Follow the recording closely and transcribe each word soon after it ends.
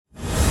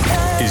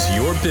Is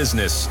your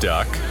business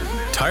stuck?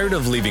 Tired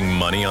of leaving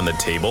money on the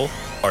table?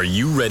 Are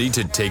you ready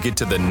to take it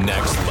to the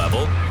next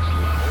level?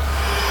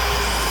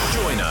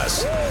 Join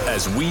us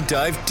as we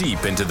dive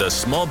deep into the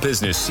small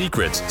business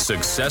secrets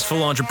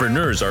successful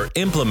entrepreneurs are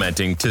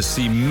implementing to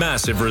see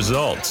massive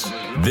results.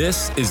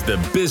 This is the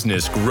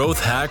Business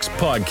Growth Hacks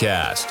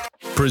Podcast,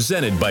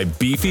 presented by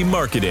Beefy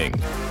Marketing.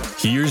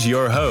 Here's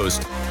your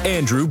host,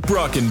 Andrew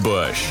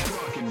Brockenbush.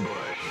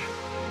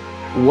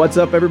 What's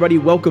up, everybody?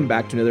 Welcome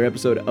back to another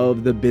episode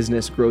of the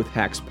Business Growth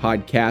Hacks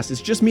Podcast.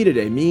 It's just me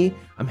today.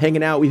 I'm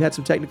hanging out. We've had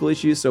some technical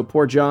issues, so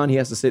poor John, he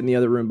has to sit in the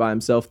other room by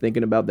himself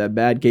thinking about that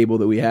bad cable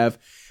that we have,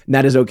 and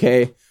that is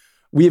okay.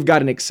 We've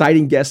got an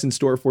exciting guest in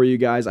store for you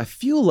guys. I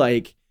feel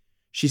like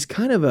she's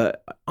kind of an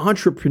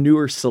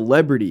entrepreneur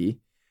celebrity,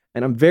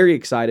 and I'm very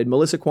excited.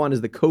 Melissa Kwan is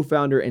the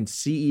co-founder and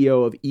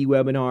CEO of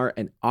eWebinar,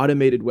 an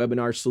automated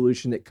webinar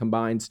solution that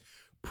combines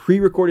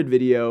pre-recorded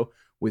video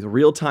with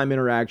real-time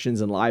interactions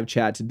and live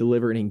chat to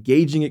deliver an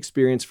engaging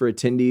experience for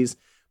attendees.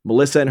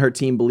 Melissa and her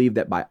team believe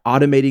that by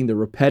automating the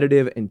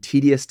repetitive and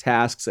tedious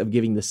tasks of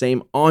giving the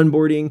same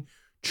onboarding,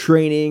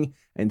 training,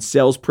 and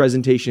sales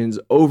presentations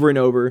over and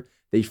over,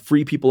 they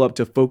free people up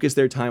to focus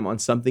their time on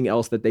something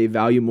else that they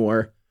value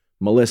more.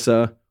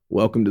 Melissa,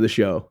 welcome to the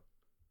show.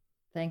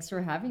 Thanks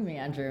for having me,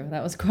 Andrew.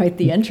 That was quite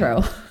the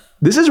intro.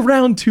 This is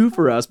round 2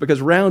 for us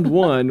because round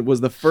 1 was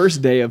the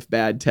first day of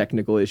bad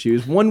technical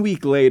issues. 1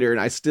 week later,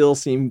 and I still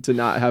seem to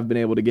not have been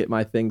able to get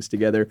my things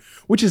together,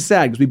 which is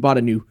sad because we bought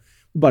a new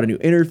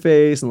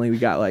interface and like we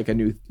got like a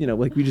new, we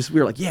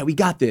were like, yeah, we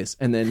got this.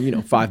 And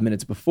then, 5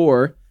 minutes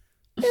before,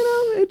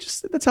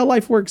 that's how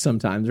life works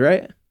sometimes,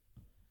 right?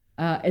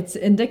 It's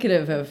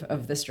indicative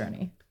of this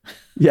journey.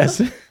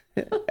 Yes.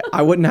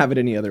 I wouldn't have it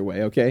any other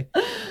way. Okay.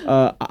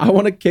 I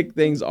want to kick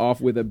things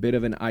off with a bit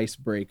of an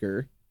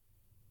icebreaker.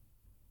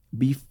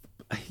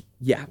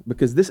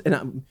 Because this,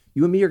 and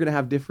you and me are going to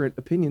have different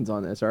opinions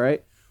on this, all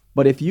right?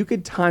 But if you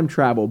could time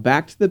travel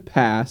back to the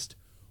past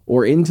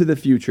or into the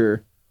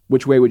future,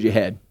 which way would you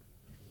head?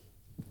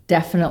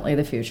 Definitely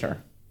the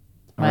future.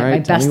 My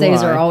best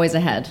days are always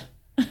ahead.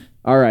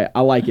 All right, I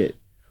like it.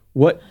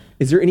 What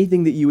is there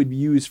anything that you would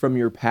use from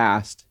your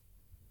past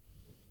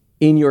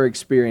in your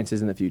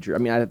experiences in the future? I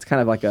mean, it's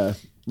kind of like a...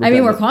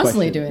 we're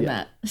constantly doing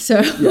that. So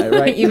yeah,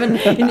 right.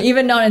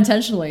 even not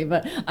intentionally,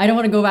 but I don't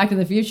want to go back in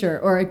the future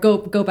or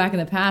go back in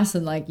the past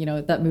and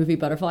that movie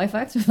Butterfly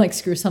Effect,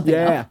 screw something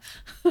up.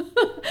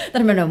 That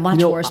I'm in a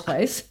much worse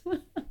place.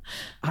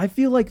 I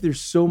feel like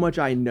there's so much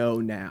I know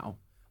now.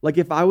 Like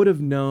if I would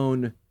have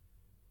known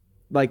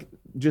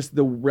just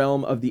the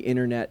realm of the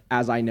internet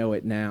as I know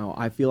it now,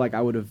 I feel like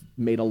I would have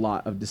made a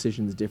lot of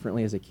decisions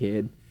differently as a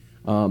kid.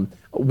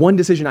 One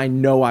decision I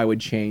know I would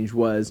change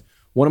was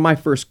one of my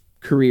first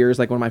career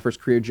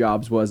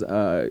jobs was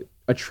a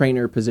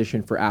trainer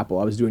position for Apple.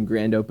 I was doing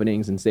grand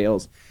openings and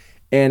sales,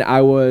 and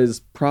I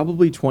was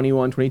probably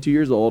 21, 22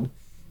 years old,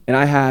 and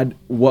I had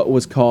what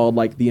was called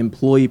the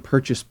employee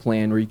purchase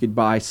plan where you could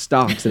buy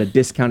stocks at a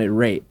discounted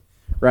rate,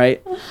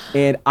 right?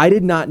 And I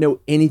did not know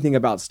anything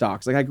about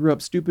stocks. I grew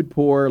up stupid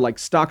poor.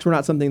 Stocks were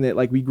not something that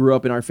we grew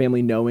up in our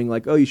family knowing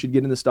oh, you should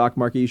get in the stock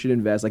market, you should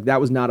invest.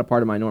 That was not a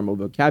part of my normal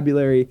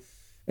vocabulary.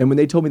 And when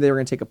they told me they were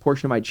going to take a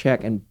portion of my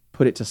check and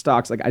put it to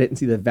stocks, I didn't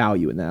see the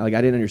value in that. I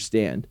didn't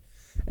understand.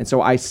 And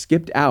so I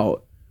skipped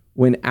out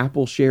when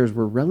Apple shares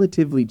were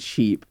relatively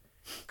cheap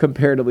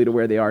comparatively to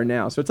where they are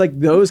now. So it's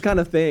those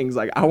kind of things.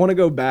 I want to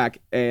go back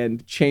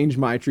and change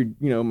my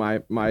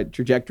my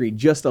trajectory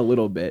just a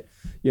little bit.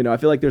 I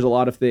feel like there's a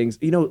lot of things,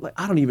 I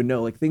don't even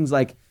know, things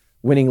like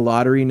winning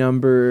lottery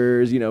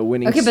numbers,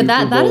 winning Okay, Super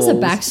but that is a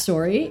Bowls.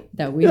 Backstory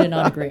that we did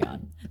not agree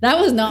on. That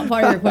was not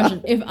part of your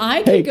question. If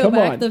I could go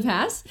back to the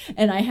past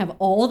and I have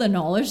all the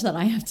knowledge that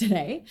I have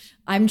today,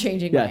 I'm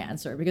changing my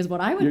answer. Because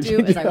what I would do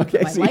is I would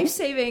put my life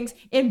savings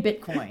in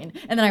Bitcoin,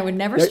 and then I would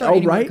never start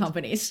any more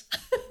companies.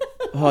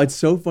 Oh, it's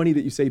so funny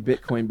that you say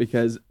Bitcoin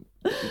because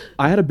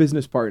I had a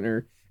business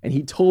partner and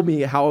he told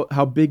me how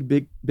big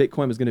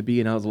Bitcoin was going to be.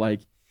 And I was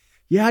like,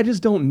 yeah, I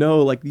just don't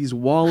know. These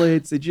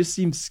wallets, it just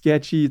seems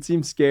sketchy. It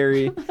seems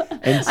scary.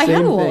 And same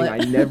thing, I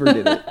never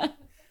did it.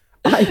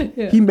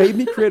 He made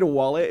me create a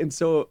wallet. And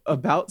so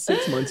about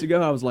 6 months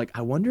ago, I was like,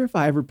 I wonder if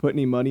I ever put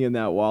any money in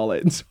that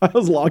wallet. And so I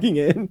was logging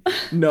in.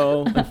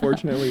 No,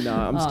 unfortunately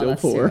not. I'm still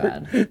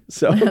poor.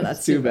 So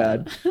that's too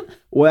bad.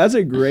 Well, I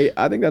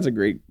think that's a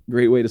great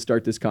way to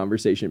start this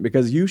conversation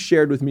because you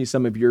shared with me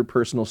some of your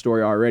personal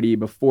story already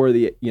before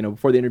the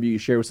interview. You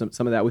shared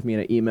some of that with me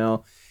in an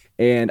email.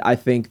 And I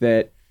think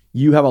that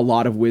you have a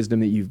lot of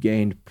wisdom that you've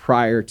gained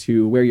prior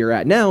to where you're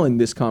at now in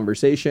this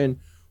conversation.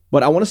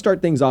 But I want to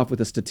start things off with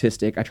a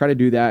statistic. I try to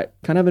do that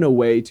kind of in a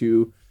way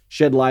to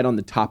shed light on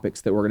the topics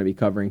that we're going to be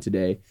covering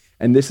today.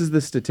 And this is the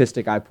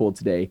statistic I pulled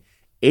today.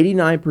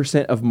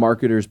 89% of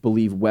marketers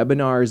believe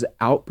webinars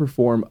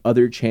outperform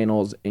other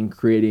channels in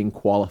creating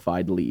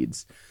qualified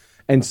leads.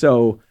 And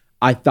so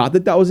I thought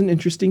that was an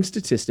interesting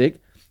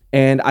statistic.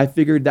 And I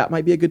figured that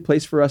might be a good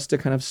place for us to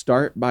kind of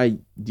start by,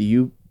 do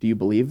you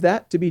believe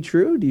that to be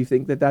true? Do you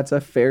think that that's a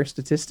fair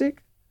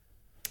statistic?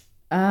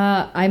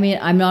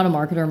 I'm not a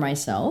marketer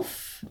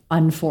myself.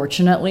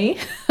 unfortunately.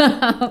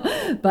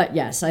 But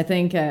yes, I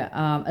think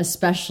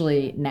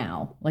especially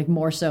now, like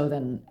more so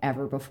than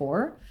ever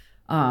before,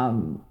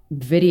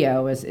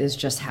 video is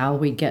just how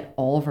we get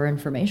all of our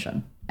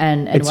information.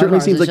 And it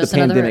certainly seems like the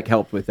pandemic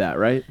helped with that,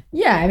 right?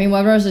 Yeah, I mean,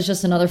 webinars is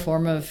just another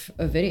form of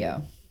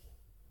video.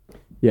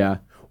 Yeah.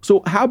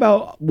 So how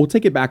about, we'll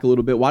take it back a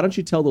little bit. Why don't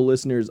you tell the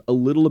listeners a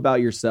little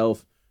about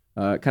yourself,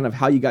 kind of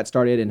how you got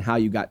started and how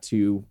you got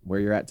to where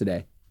you're at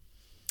today?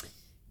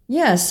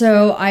 Yeah,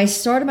 so I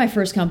started my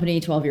first company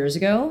 12 years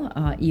ago.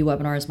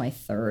 eWebinar is my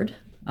third.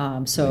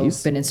 So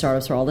nice. Been in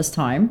startups for all this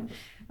time.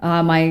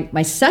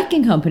 My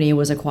second company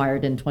was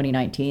acquired in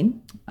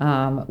 2019,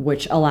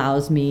 which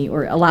allowed me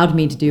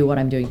to do what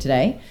I'm doing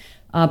today.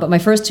 But my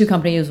first two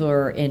companies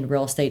were in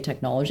real estate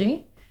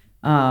technology,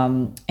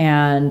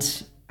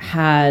 and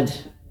had,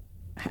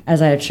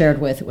 as I had shared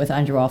with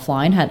Andrew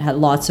offline, had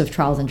lots of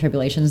trials and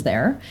tribulations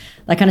there.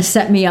 That kind of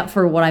set me up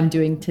for what I'm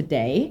doing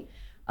today.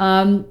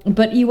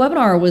 But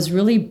eWebinar was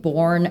really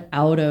born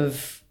out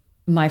of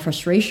my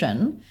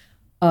frustration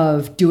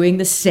of doing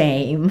the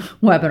same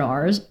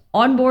webinars,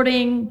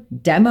 onboarding,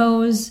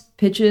 demos,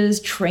 pitches,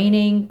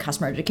 training,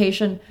 customer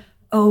education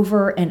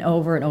over and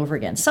over and over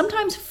again.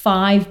 Sometimes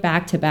 5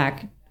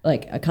 back-to-back,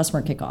 like a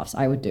customer kickoffs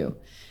I would do.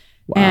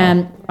 Wow.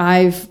 And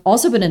I've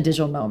also been a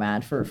digital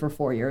nomad for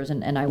 4 years,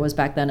 and I was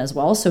back then as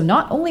well. So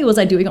not only was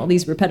I doing all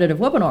these repetitive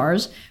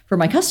webinars for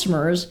my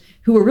customers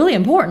who were really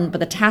important, but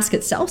the task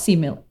itself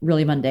seemed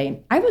really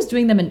mundane, I was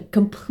doing them in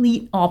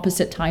complete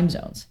opposite time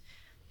zones.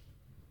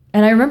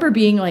 And I remember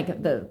being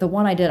like, the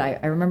one I did,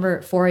 I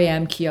remember 4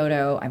 a.m.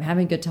 Kyoto, I'm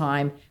having a good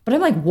time, but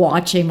I'm like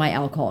watching my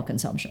alcohol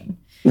consumption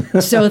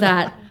so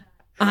that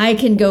I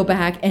can go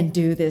back and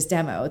do this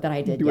demo that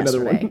I did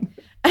yesterday.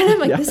 And I'm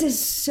like, This is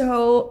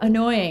so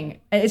annoying.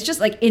 And it's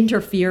just like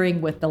interfering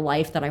with the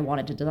life that I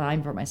wanted to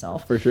design for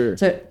myself. For sure.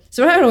 So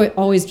I had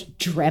always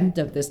dreamt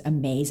of this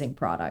amazing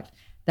product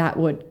that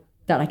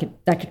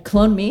could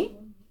clone me,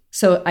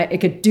 so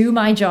it could do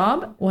my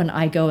job when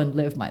I go and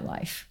live my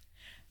life.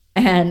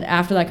 And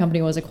after that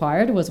company was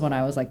acquired was when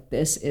I was like,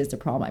 this is the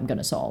problem I'm going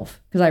to solve.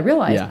 Because I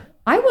realized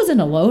I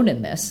wasn't alone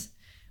in this.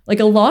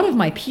 Like a lot of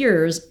my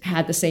peers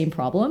had the same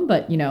problem,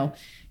 but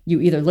you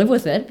either live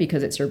with it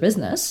because it's your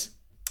business,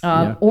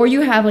 or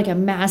you have like a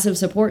massive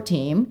support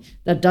team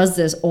that does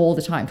this all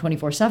the time,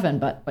 24/7.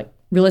 But like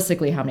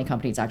realistically, how many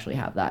companies actually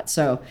have that?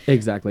 So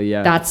exactly,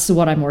 yeah. That's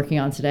what I'm working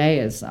on today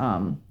is,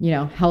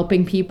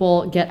 helping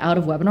people get out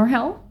of webinar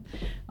hell.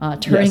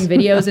 Turning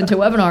videos into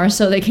webinars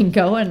so they can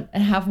go and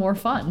have more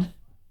fun.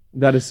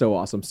 That is so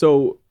awesome.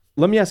 So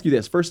let me ask you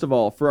this. First of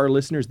all, for our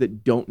listeners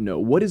that don't know,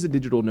 what is a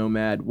digital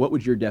nomad? What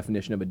would your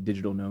definition of a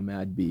digital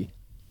nomad be?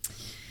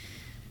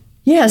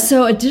 Yeah,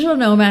 so a digital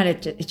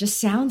nomad, it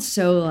just sounds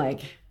so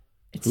like,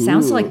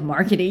 sounds like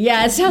marketing.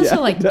 Yeah, it sounds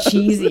so like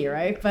cheesy,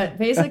 right? But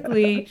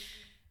basically,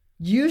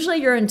 usually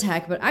you're in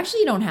tech, but actually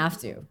you don't have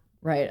to,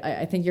 right?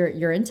 I think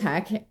you're in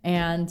tech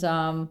and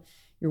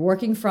you're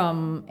working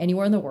from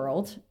anywhere in the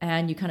world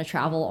and you kind of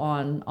travel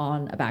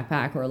on a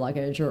backpack or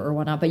luggage or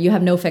whatnot, but you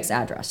have no fixed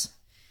address.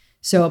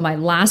 So my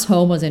last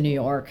home was in New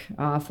York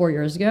 4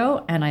 years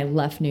ago, and I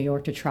left New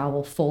York to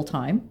travel full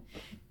time.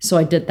 So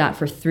I did that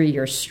for 3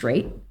 years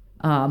straight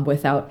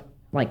without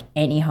like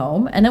any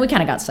home. And then we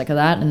kind of got sick of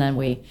that. And then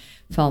we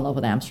fell in love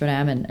with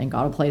Amsterdam and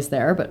got a place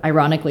there. But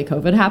ironically,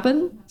 COVID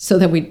happened. So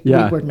then we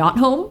were not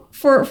home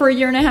for a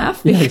year and a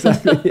half. Yeah,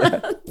 exactly.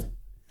 Yeah.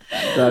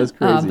 That is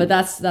crazy. But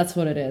that's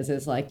what it is.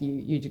 It's like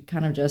you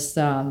kind of just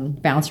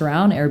bounce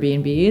around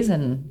Airbnbs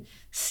and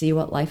see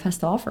what life has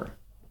to offer.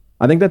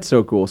 I think that's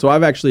so cool. So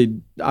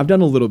I've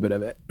done a little bit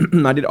of it.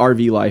 I did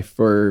RV life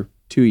for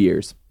 2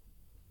 years.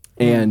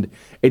 And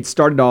it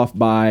started off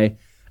by,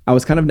 I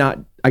was kind of not,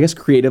 I guess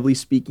creatively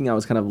speaking, I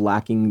was kind of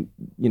lacking,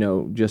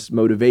 just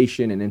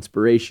motivation and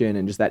inspiration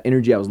and just that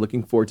energy I was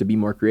looking for to be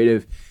more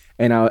creative.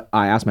 And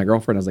I asked my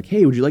girlfriend, I was like,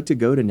 hey, would you like to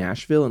go to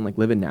Nashville and like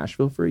live in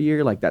Nashville for a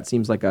year? Like that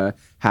seems like a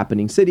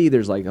happening city.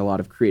 There's like a lot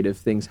of creative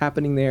things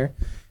happening there.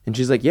 And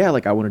she's like, yeah,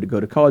 like I wanted to go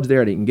to college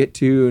there. I didn't get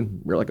to.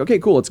 And we're like, okay,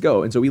 cool, let's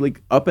go. And so we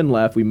like up and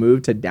left. We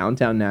moved to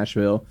downtown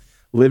Nashville,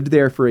 lived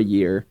there for a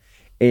year.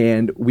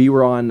 And we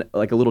were on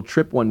like a little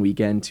trip one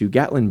weekend to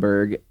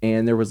Gatlinburg.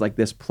 And there was like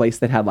this place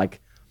that had like,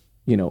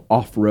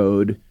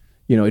 off-road,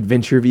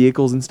 adventure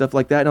vehicles and stuff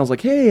like that. And I was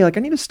like, hey, like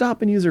I need to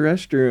stop and use a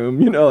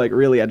restroom. Like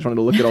really, I just wanted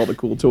to look at all the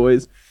cool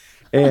toys.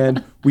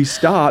 And we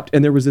stopped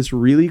and there was this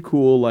really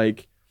cool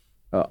like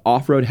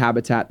off-road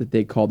habitat that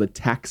they call the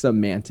Taxa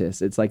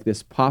Mantis. It's like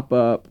this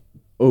pop-up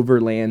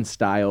overland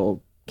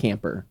style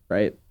camper,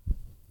 right?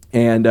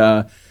 And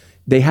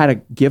they had a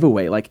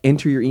giveaway, like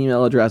enter your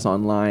email address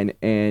online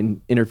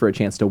and enter for a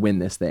chance to win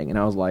this thing. And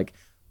I was like,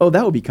 oh,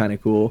 that would be kind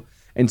of cool.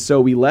 And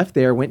so we left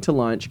there, went to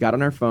lunch, got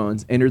on our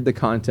phones, entered the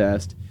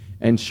contest.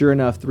 And sure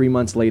enough, 3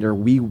 months later,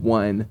 we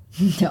won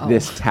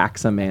this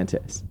Taxa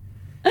Mantis.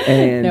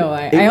 And no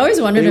way. I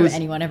always wondered if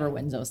anyone ever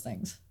wins those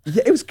things.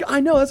 Yeah, it was. I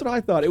know, that's what I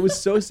thought. It was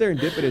so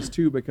serendipitous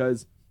too,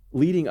 because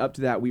leading up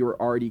to that, we were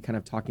already kind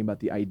of talking about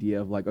the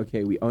idea of like,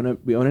 okay, we own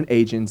an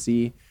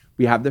agency.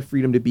 We have the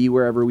freedom to be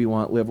wherever we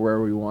want, live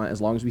wherever we want. As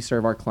long as we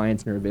serve our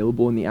clients and are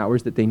available in the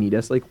hours that they need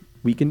us, like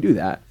we can do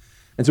that.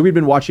 And so we've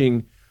been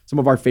watching some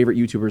of our favorite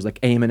YouTubers like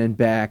Eamon and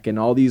Beck and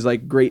all these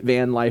like great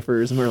van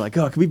lifers. And we're like,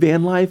 oh, can we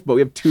van life? But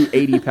we have 2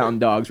 80-pound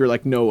dogs. We're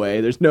like, no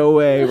way. There's no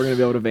way we're going to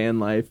be able to van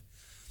life.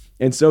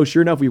 And so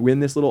sure enough, we win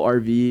this little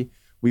RV.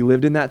 We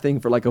lived in that thing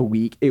for like a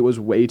week. It was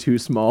way too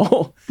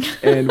small.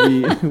 And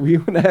we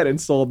went ahead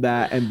and sold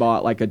that and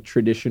bought like a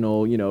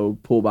traditional,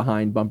 pull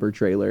behind bumper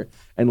trailer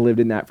and lived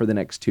in that for the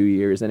next 2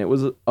 years. And it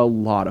was a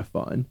lot of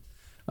fun.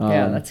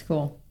 Yeah, that's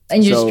cool.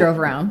 And you just drove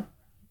around?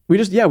 We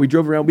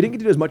drove around. We didn't get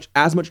to do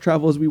as much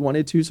travel as we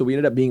wanted to. So we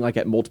ended up being like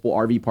at multiple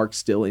RV parks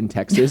still in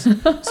Texas.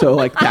 So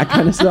like that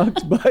kind of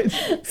sucked. But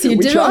so you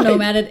digital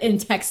nomaded in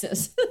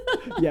Texas.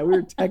 Yeah, we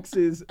were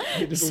Texas.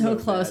 So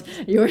close.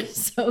 You were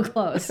so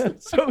close.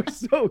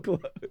 so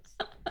close.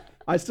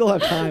 I still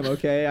have time,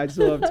 okay? I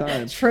still have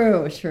time.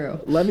 True.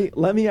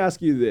 Let me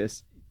ask you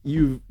this.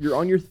 You're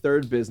on your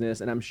 3rd business,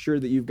 and I'm sure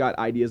that you've got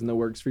ideas in the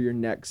works for your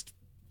next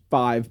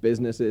 5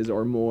 businesses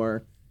or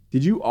more.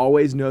 Did you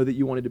always know that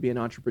you wanted to be an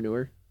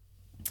entrepreneur?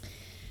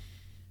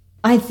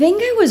 I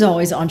think I was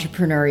always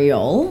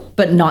entrepreneurial,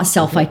 but not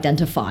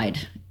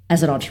self-identified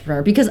as an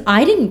entrepreneur because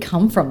I didn't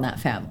come from that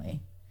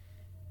family.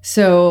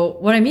 So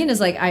what I mean is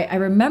like, I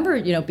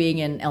remember, being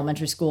in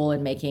elementary school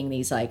and making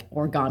these like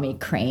origami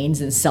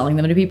cranes and selling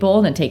them to people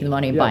and then taking the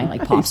money and buying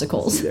like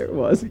popsicles. There it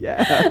was.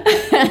 Yeah.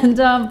 And,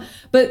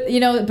 but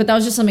that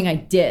was just something I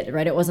did,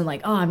 right? It wasn't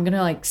like, oh, I'm going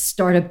to like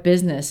start a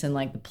business in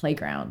like the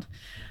playground.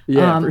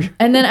 Yeah, sure.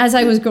 And then as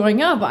I was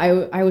growing up,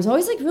 I was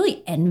always like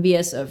really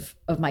envious of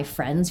my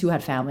friends who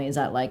had families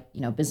that like,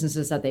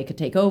 businesses that they could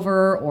take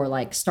over or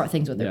like start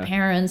things with their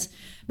parents.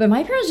 But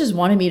my parents just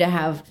wanted me to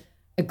have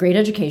a great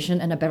education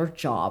and a better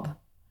job.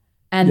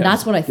 And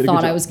that's what I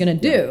thought I was going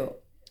to do.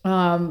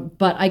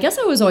 But I guess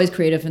I was always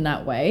creative in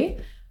that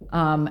way.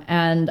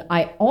 And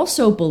I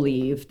also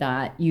believe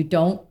that you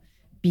don't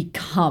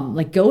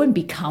go and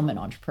become an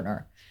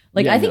entrepreneur.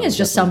 Like, I think it's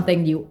just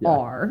something you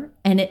are,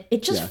 and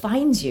it just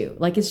finds you.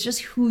 Like, it's just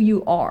who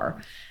you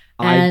are.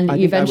 And I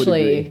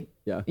eventually,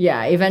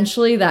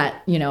 eventually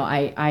that,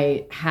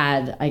 I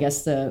had, I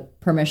guess, the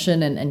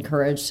permission and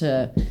courage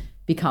to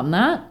become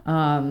that.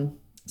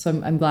 So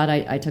I'm glad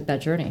I took that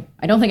journey.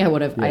 I don't think I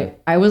would have. Yeah.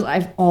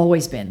 I've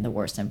always been the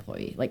worst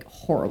employee, like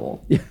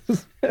horrible.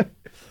 Yes.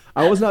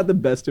 I was not the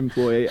best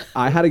employee.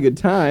 I had a good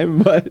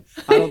time, but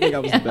I don't think I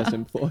was the best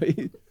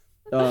employee.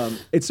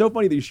 It's so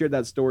funny that you shared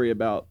that story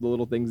about the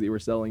little things that you were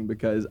selling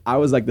because I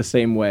was like the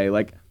same way.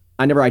 Like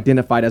I never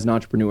identified as an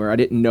entrepreneur. I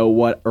didn't know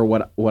what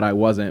I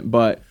wasn't.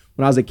 But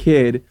when I was a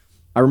kid,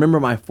 I remember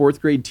my 4th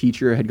grade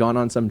teacher had gone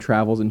on some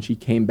travels and she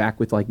came back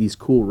with like these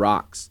cool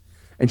rocks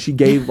and she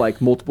gave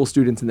like multiple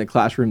students in the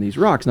classroom these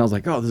rocks. And I was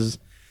like, oh, this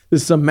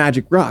is some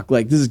magic rock.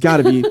 Like this has got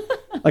to be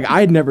like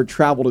I had never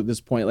traveled at this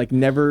point. Like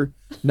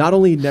not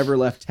only never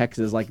left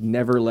Texas, like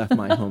never left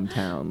my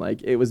hometown.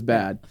 Like it was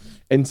bad.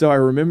 And so I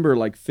remember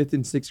like 5th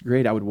and 6th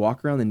grade, I would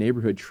walk around the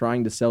neighborhood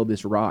trying to sell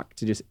this rock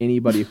to just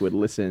anybody who would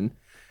listen.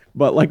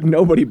 But like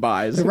nobody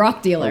buys the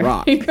rock dealer. A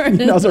rock. I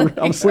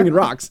was slinging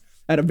rocks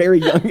at a very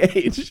young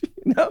age.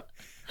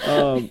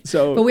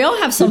 But we all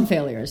have some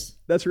failures.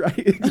 That's right.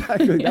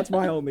 Exactly. That's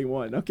my only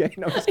one. Okay.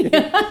 No, I'm just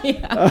kidding.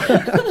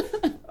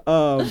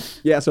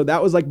 So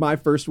that was like my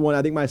first one.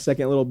 I think my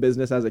second little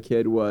business as a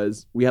kid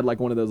was we had like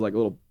one of those like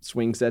little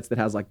swing sets that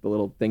has like the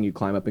little thing you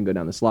climb up and go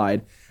down the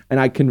slide. And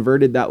I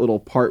converted that little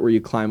part where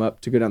you climb up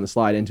to go down the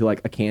slide into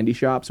like a candy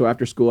shop. So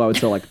after school, I would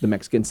sell like the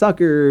Mexican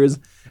suckers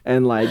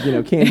and like,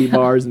 candy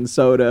bars and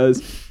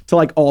sodas to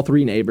like all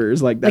 3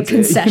 neighbors. Like that's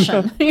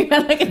concession. You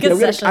had like a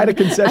concession. I had a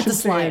concession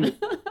stand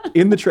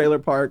in the trailer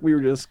park. We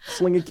were just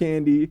slinging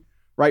candy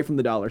right from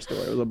the dollar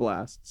store. It was a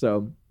blast.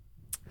 So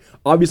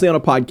obviously on a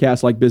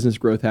podcast like Business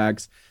Growth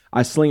Hacks,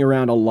 I sling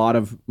around a lot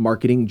of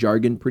marketing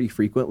jargon pretty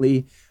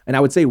frequently. And I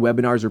would say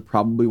webinars are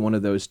probably one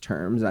of those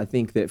terms. I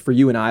think that for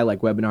you and I,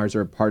 like webinars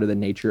are a part of the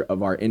nature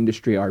of our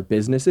industry, our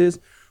businesses.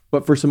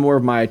 But for some more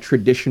of my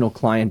traditional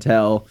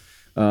clientele,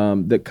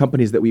 the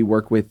companies that we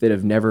work with that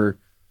have never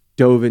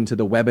dove into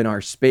the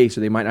webinar space,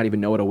 or they might not even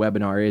know what a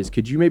webinar is,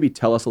 could you maybe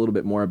tell us a little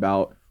bit more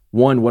about,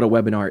 one, what a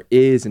webinar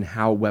is and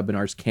how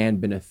webinars can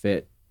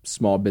benefit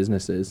small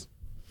businesses?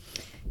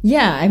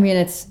 Yeah, I mean,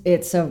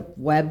 it's a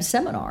web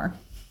seminar.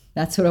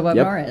 That's what a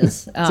webinar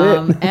is.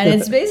 And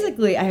it's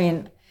basically, I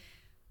mean,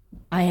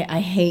 I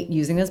hate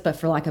using this, but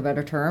for lack of a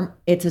better term,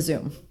 it's a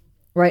Zoom,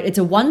 right? It's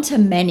a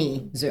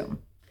one-to-many Zoom.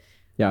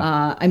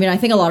 Yeah. I mean, I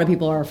think a lot of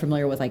people are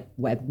familiar with like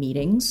web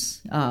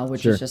meetings,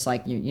 which is just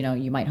like,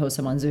 you might host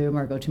them on Zoom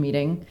or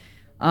GoToMeeting.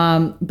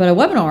 But a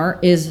webinar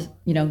is,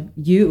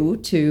 you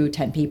to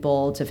 10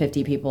 people, to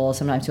 50 people,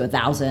 sometimes to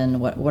 1,000,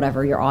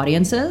 whatever your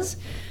audience is.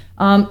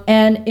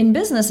 And in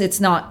business,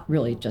 it's not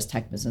really just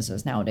tech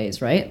businesses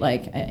nowadays, right?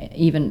 Like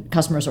even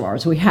customers of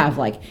ours, we have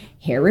like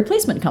hair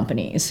replacement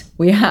companies,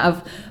 we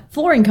have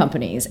flooring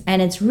companies,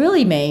 and it's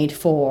really made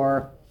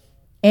for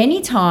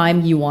any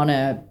time you want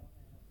to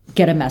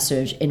get a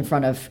message in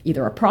front of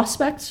either a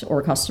prospect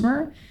or a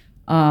customer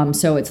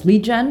So it's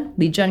lead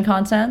gen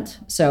content.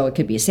 So it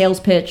could be a sales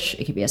pitch,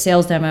 it could be a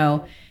sales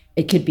demo,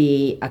 it could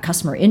be a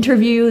customer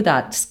interview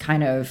that's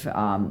kind of,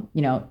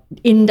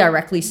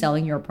 indirectly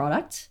selling your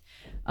product.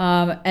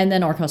 And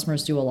then our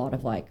customers do a lot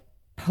of like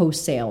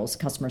post-sales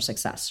customer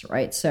success,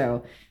 right?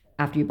 So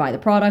after you buy the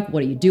product,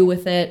 what do you do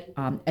with it?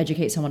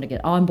 Educate someone to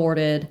get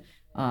onboarded,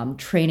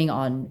 training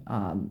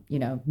on,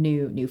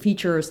 new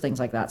features, things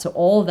like that. So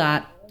all of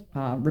that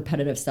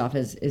repetitive stuff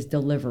is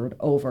delivered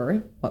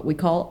over what we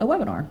call a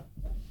webinar.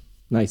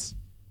 Nice.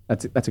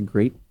 That's a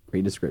great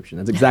description.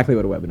 That's exactly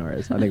what a webinar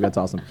is. I think that's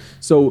awesome.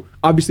 So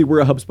obviously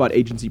we're a HubSpot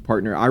agency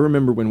partner. I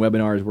remember when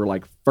webinars were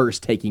like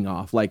first taking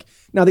off. Like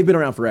now they've been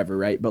around forever,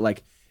 right? But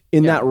like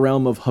in that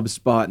realm of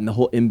HubSpot and the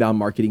whole inbound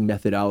marketing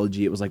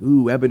methodology, it was like,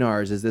 ooh,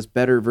 webinars is this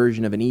better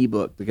version of an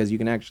ebook because you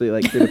can actually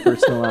like get a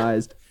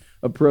personalized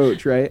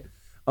approach, right?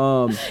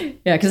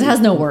 Because it has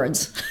no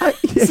words.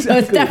 Exactly. So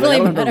it's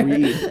definitely better. I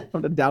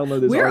have to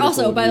download this. We're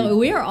also, by the way,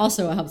 we are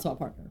also a HubSpot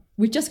partner.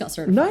 We just got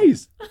certified.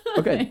 Nice.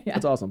 Okay,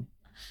 that's awesome.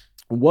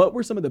 What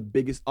were some of the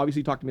biggest?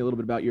 Obviously, talk to me a little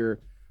bit about your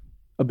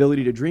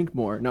ability to drink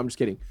more. No, I'm just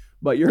kidding.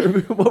 But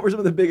what were some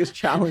of the biggest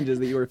challenges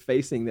that you were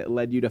facing that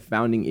led you to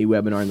founding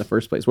eWebinar in the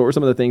first place? What were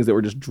some of the things that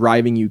were just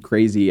driving you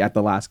crazy at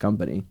the last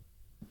company?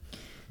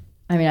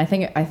 I mean, I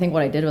think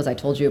what I did was I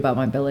told you about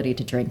my ability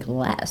to drink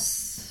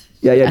less.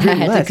 Yeah, I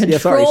had to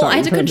control. I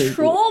had to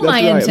control my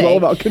intake. It's all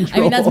about control.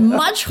 I mean, that's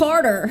much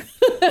harder.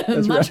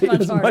 That's much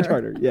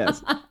harder.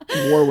 Yes,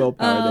 more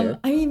willpower there.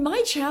 I mean,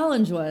 my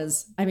challenge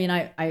was,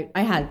 I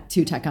had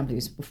 2 tech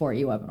companies before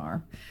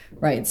eWebinar,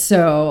 right?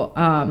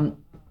 So,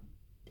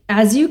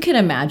 as you can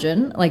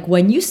imagine, like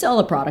when you sell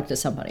a product to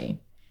somebody,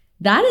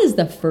 that is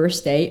the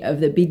first day of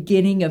the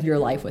beginning of your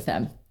life with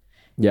them.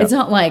 Yeah. It's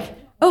not like,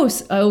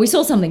 we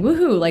sold something,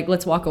 woohoo, like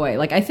let's walk away.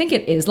 Like I think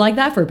it is like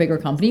that for a bigger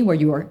company where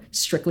you are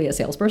strictly a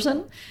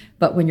salesperson.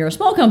 But when you're a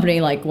small company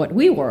like what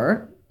we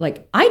were,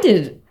 like I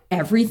did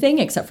everything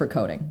except for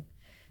coding.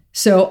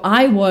 So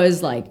I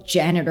was like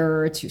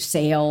janitor to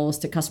sales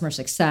to customer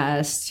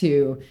success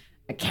to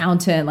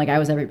accountant, like I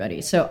was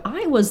everybody. So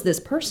I was this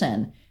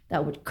person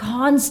that would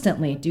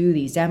constantly do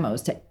these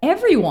demos to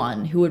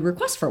everyone who would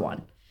request for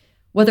one,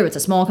 whether it's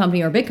a small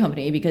company or a big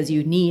company, because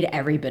you need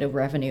every bit of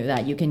revenue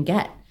that you can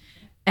get.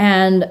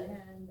 And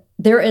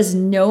there is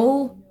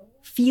no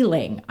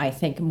feeling, I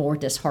think, more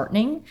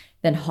disheartening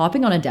than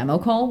hopping on a demo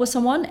call with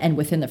someone and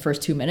within the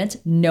first 2 minutes,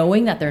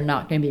 knowing that they're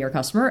not going to be your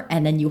customer.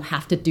 And then you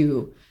have to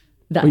do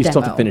that demo.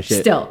 Still have to finish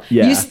it.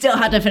 You still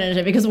have to finish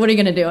it because what are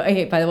you going to do?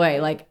 Hey, by the way,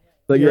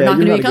 you're not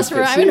going to be a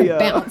customer. I'm going to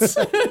bounce.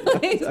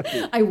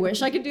 Exactly. I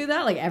wish I could do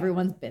that. Like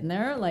everyone's been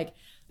there.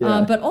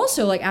 But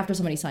also like after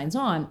somebody signs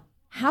on,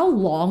 how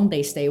long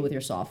they stay with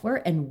your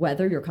software and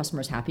whether your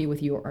customer's happy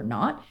with you or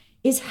not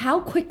is how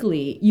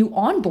quickly you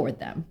onboard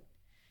them.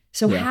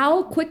 So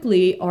how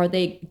quickly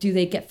do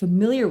they get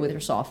familiar with your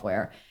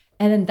software?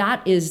 And then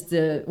that is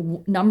the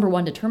number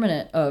one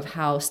determinant of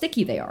how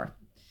sticky they are.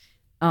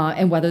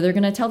 And whether they're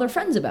going to tell their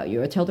friends about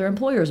you or tell their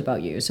employers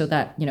about you so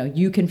that,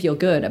 you can feel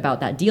good about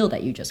that deal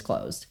that you just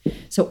closed.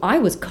 So I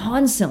was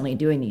constantly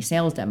doing these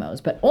sales demos,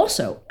 but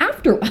also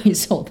after I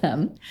sold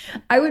them,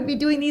 I would be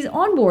doing these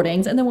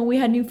onboardings. And then when we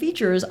had new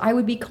features, I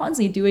would be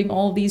constantly doing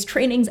all these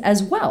trainings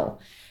as well.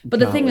 But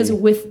the thing is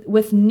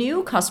with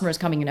new customers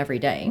coming in every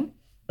day,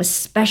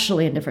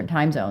 especially in different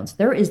time zones,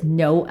 there is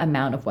no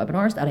amount of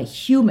webinars that a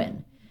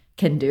human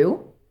can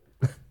do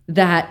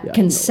that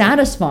can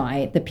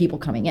satisfy the people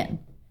coming in.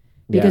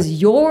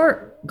 Because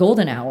your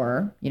golden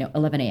hour,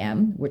 11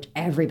 a.m., which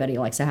everybody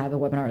likes to have a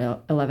webinar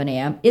at 11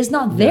 a.m., is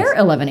not their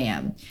 11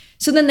 a.m.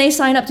 So then they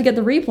sign up to get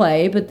the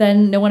replay, but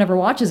then no one ever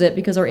watches it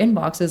because our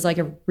inbox is like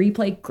a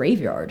replay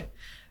graveyard.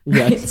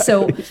 Right?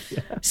 So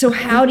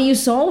how do you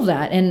solve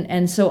that?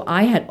 And so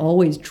I had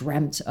always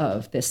dreamt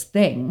of this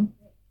thing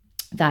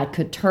that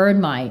could turn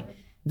my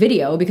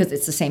video, because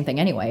it's the same thing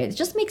anyway. It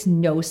just makes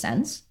no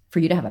sense for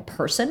you to have a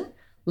person,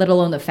 let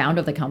alone the founder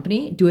of the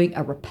company, doing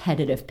a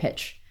repetitive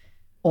pitch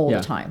all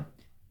the time,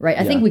 right?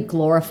 I think we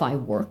glorify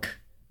work.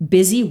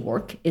 Busy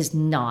work is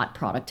not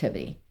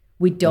productivity.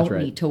 We don't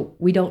need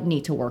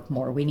to work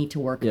more. We need to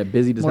work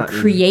busy does more not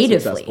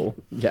creatively.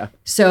 Yeah.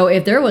 So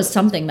if there was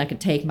something that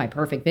could take my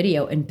perfect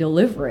video and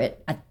deliver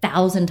it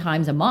 1,000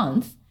 times a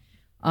month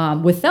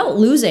without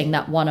losing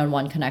that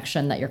one-on-one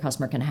connection that your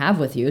customer can have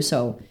with you.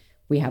 So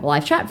we have a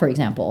live chat, for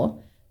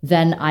example,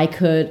 then I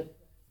could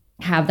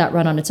have that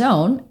run on its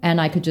own and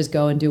I could just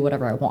go and do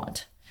whatever I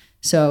want.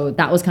 So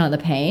that was kind of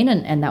the pain.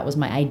 And that was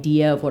my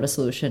idea of what a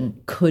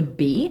solution could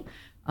be.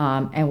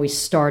 And we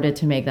started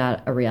to make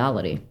that a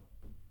reality.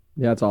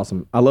 Yeah, that's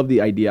awesome. I love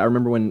the idea. I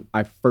remember when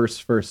I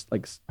first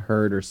like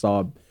heard or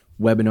saw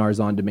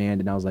webinars on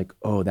demand and I was like,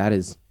 oh, that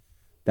is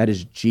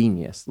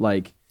genius.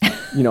 Like,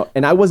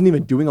 and I wasn't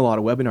even doing a lot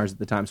of webinars at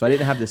the time. So I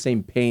didn't have the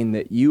same pain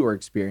that you were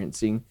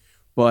experiencing,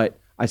 but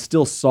I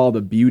still saw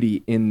the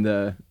beauty in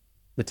the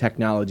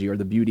technology or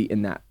the beauty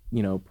in that,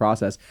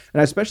 process.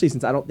 And especially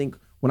since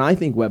when I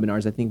think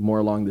webinars, I think more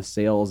along the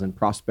sales and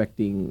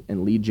prospecting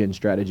and lead gen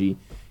strategy.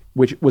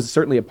 which was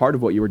certainly a part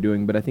of what you were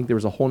doing, but I think there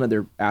was a whole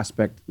other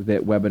aspect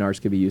that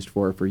webinars could be used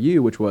for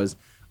you, which was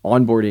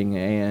onboarding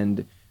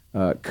and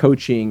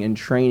coaching and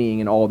training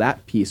and all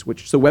that piece.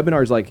 So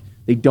webinars, like,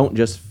 they don't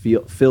just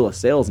fill a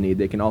sales need,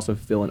 they can also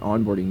fill an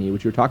onboarding need,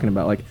 which you're talking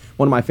about. Like,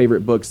 one of my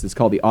favorite books is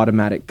called The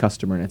Automatic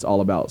Customer, and it's all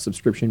about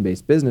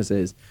subscription-based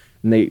businesses.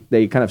 And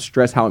they kind of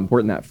stress how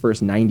important that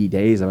first 90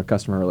 days of a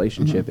customer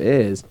relationship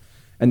is,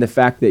 and the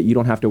fact that you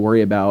don't have to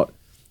worry about,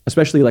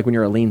 especially like when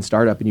you're a lean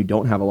startup and you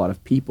don't have a lot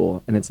of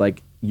people, and it's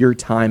like your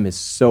time is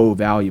so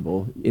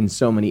valuable in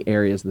so many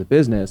areas of the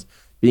business.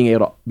 Being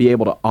able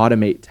to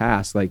automate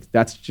tasks, like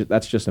that's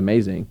just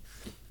amazing.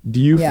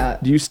 Do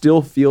you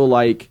still feel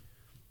like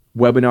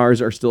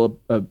webinars are still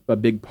a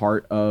big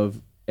part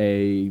of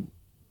an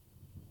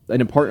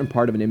important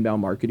part of an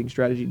inbound marketing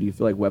strategy? Do you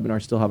feel like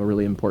webinars still have a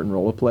really important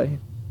role to play?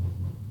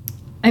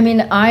 I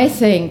mean, I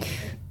think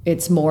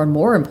it's more and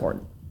more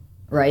important,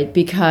 right?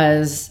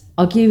 Because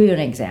I'll give you an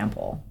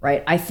example,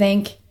 right? I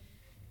think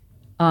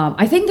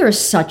there is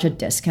such a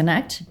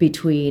disconnect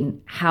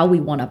between how we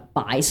want to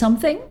buy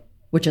something,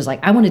 which is like,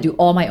 I want to do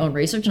all my own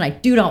research and I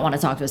do not want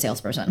to talk to a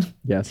salesperson.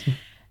 Yes.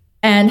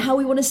 And how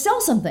we want to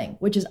sell something,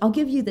 which is, I'll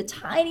give you the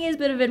tiniest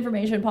bit of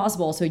information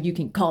possible so you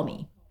can call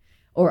me,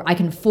 or I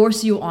can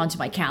force you onto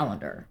my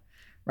calendar,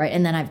 right?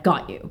 And then I've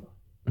got you,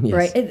 yes,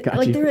 right?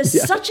 There is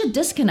such a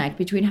disconnect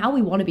between how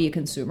we want to be a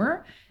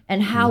consumer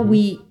and how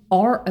we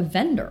are a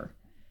vendor.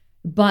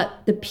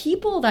 But the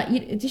people that,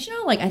 did you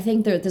know, like, I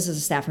think this is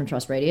a stat from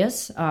Trust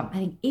Radius. I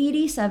think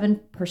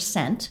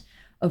 87%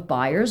 of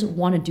buyers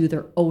want to do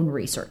their own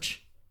research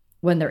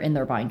when they're in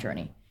their buying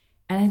journey.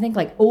 And I think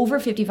like over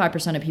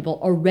 55% of people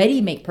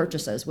already make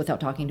purchases without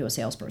talking to a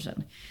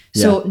salesperson.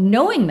 Yeah. So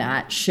knowing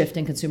that shift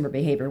in consumer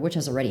behavior, which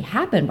has already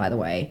happened, by the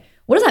way,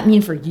 what does that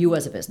mean for you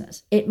as a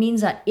business? It means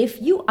that if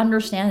you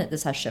understand that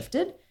this has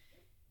shifted,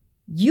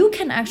 you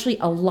can actually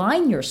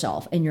align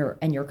yourself and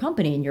your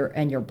company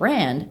and your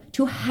brand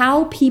to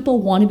how people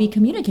want to be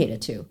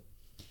communicated to,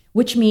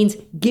 which means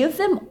give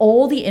them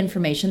all the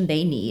information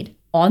they need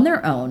on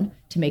their own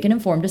to make an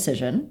informed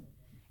decision.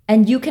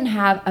 And you can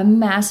have a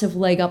massive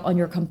leg up on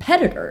your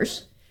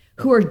competitors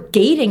who are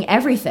gating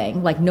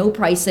everything, like no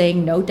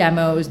pricing, no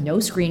demos, no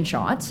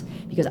screenshots,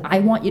 because I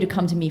want you to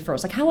come to me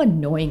first. Like, how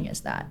annoying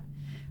is that?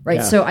 Right.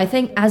 Yeah. So I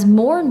think as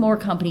more and more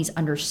companies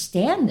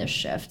understand this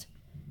shift,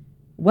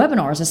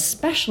 webinars,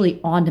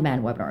 especially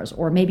on-demand webinars,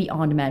 or maybe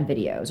on-demand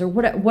videos, or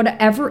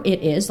whatever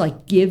it is,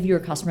 like, give your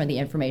customer the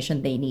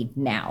information they need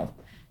now.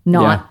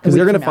 Not because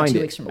they're going to find 2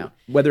 it, weeks from now.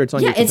 Whether it's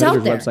on your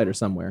competitor's website or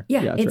somewhere.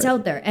 Yeah, it's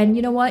out there. And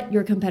you know what?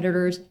 Your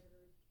competitors,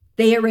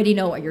 they already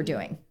know what you're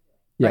doing,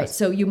 right?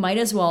 So you might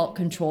as well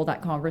control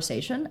that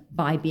conversation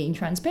by being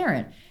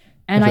transparent.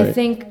 And I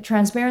think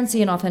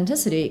transparency and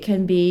authenticity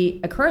can be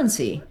a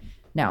currency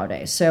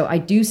nowadays. So I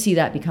do see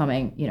that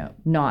becoming,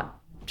 not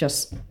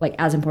just like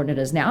as important as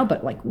it is now,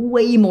 but like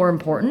way more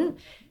important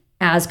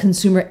as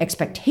consumer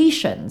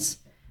expectations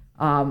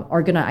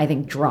are going to, I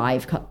think,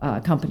 drive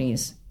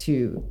companies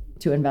to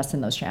invest in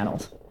those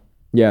channels.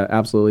 Yeah,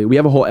 absolutely. We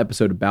have a whole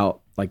episode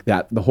about like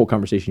that. The whole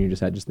conversation you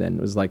just had just then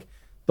was like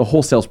the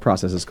whole sales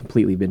process has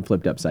completely been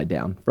flipped upside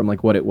down from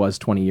like what it was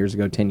 20 years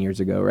ago, 10 years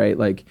ago, right?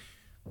 Like,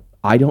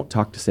 I don't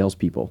talk to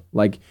salespeople.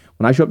 Like,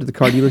 when I show up to the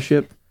car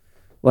dealership,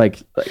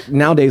 like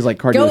nowadays, like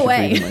car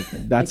dealerships,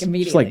 like, that's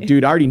like just like,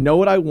 dude, I already know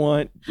what I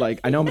want. Like,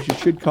 I know how much it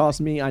should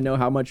cost me. I know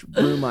how much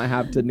room I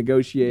have to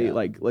negotiate. Yeah.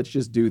 Like, let's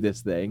just do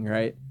this thing,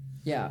 right?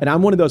 Yeah. And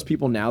I'm one of those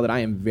people now that I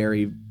am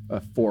very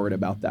forward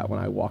about that. When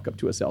I walk up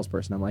to a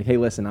salesperson, I'm like, hey,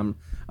 listen, I'm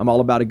all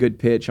about a good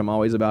pitch. I'm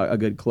always about a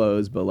good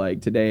close, but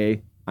like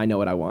today I know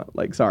what I want.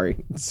 Like,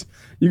 sorry,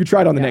 you can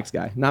try it on the next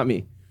guy, not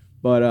me.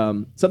 But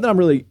something I'm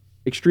really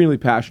extremely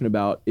passionate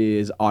about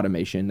is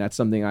automation. That's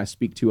something I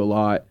speak to a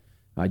lot.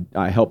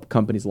 I help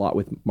companies a lot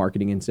with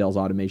marketing and sales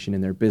automation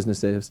in their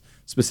businesses,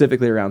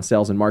 specifically around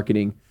sales and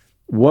marketing.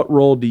 What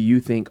role do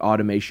you think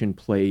automation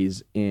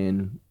plays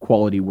in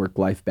quality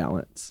work-life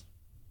balance?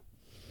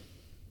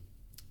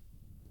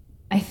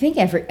 I think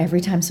every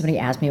time somebody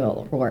asks me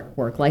about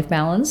work-life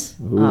balance,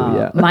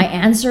 my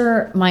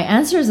answer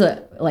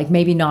is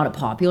maybe not a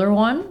popular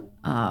one,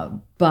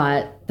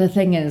 but the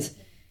thing is,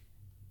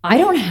 I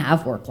don't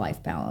have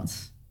work-life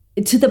balance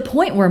to the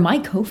point where my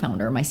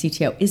co-founder, my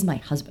CTO, is my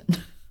husband.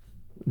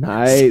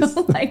 Nice.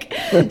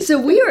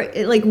 So we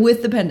are like,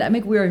 with the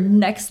pandemic, we are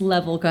next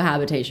level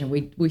cohabitation.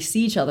 We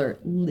see each other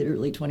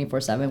literally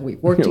 24/7. We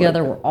work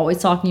together. We're always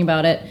talking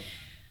about it.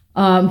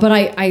 But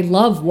I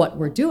love what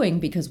we're doing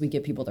because we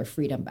give people their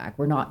freedom back.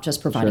 We're not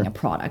just providing a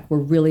product. We're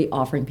really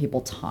offering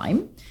people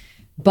time.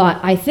 But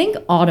I think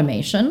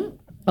automation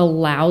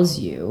allows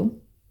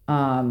you,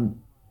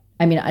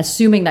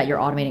 assuming that you're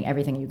automating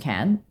everything you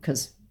can,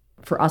 because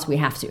for us, we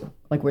have to.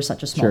 Like, we're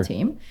such a small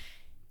team.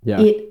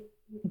 Yeah. It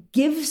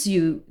gives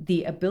you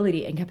the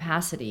ability and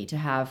capacity to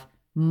have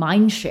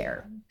mind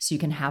share so you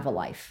can have a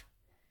life,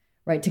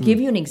 right? To give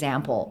you an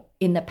example,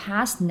 in the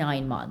past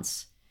 9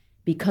 months,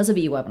 because of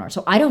eWebinar.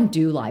 So I don't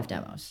do live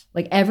demos.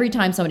 Like, every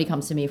time somebody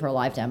comes to me for a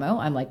live demo,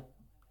 I'm like,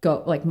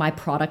 go, like my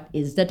product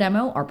is the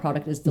demo. Our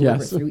product is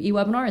delivered through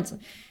eWebinar.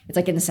 It's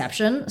like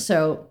Inception.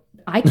 So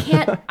I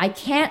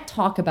can't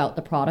talk about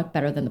the product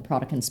better than the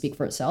product can speak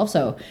for itself.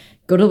 So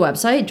go to the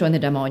website, join the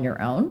demo on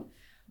your own.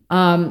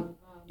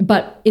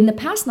 But in the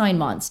past 9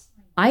 months,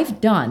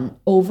 I've done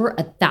over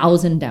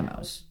 1,000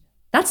 demos.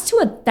 That's to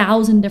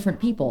 1,000 different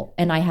people.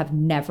 And I have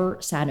never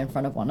sat in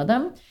front of one of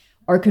them.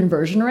 Our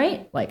conversion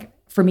rate, like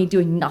for me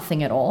doing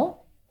nothing at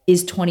all,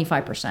 is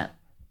 25%.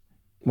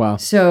 Wow.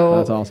 So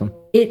that's awesome.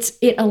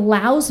 It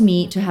allows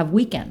me to have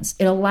weekends.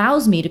 It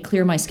allows me to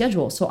clear my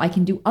schedule so I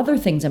can do other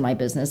things in my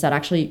business that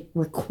actually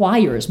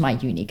requires my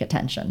unique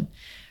attention,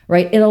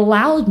 right? It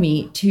allowed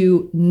me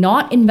to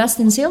not invest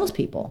in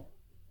salespeople,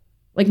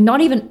 like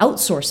not even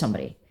outsource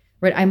somebody,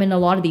 right? I'm in a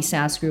lot of these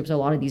SaaS groups, a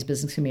lot of these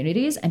business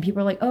communities, and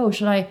people are like, oh,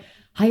 should I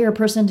hire a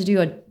person to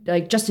do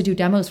just to do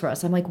demos for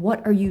us? I'm like,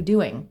 what are you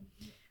doing?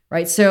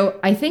 Right? So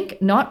I think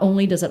not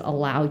only does it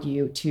allow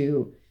you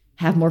to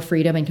have more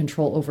freedom and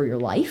control over your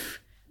life,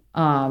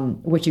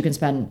 which you can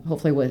spend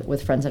hopefully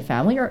with friends and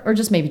family, or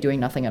just maybe doing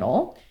nothing at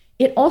all.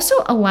 It also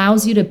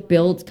allows you to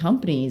build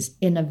companies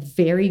in a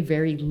very,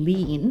 very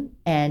lean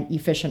and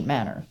efficient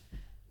manner.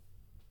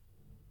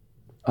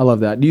 I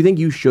love that. Do you think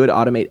you should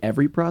automate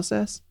every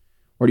process?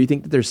 Or do you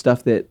think that there's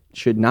stuff that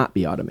should not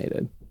be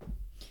automated?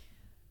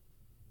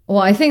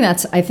 Well, I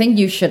think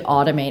you should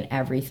automate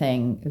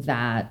everything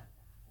that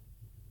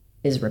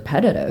is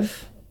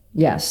repetitive.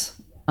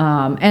 Yes.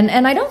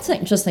 And I don't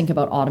think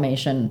about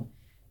automation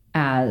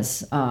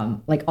as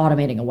like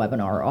automating a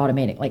webinar or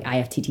automating like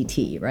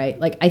IFTTT, right?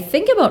 Like I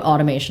think about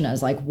automation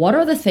as like, what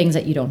are the things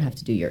that you don't have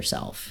to do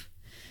yourself,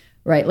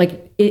 right?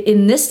 Like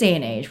in this day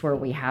and age where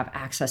we have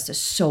access to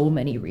so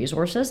many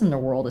resources and the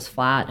world is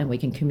flat and we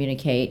can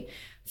communicate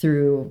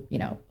through,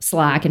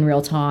 Slack in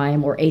real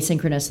time or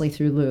asynchronously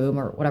through Loom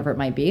or whatever it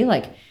might be,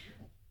 like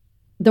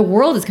the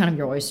world is kind of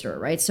your oyster,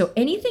 right? So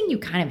anything you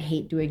kind of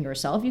hate doing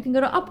yourself, you can go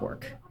to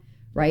Upwork,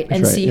 right?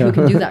 And see who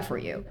can do that for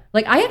you.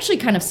 Like I actually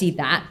kind of see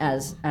that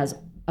as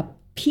a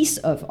piece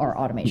of our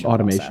automation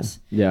process.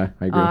 Yeah,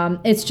 I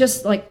agree. It's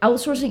just like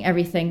outsourcing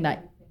everything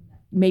that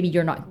maybe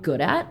you're not good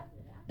at,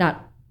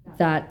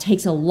 that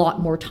takes a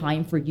lot more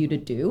time for you to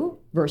do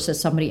versus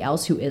somebody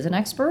else who is an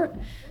expert.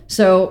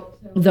 So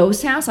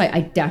those tasks,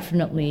 I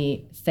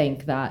definitely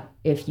think that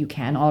if you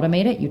can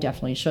automate it, you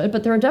definitely should.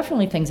 But there are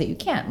definitely things that you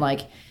can't,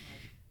 like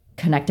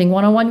connecting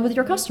one-on-one with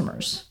your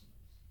customers,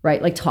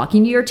 right? Like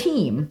talking to your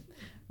team,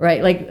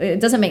 right? Like it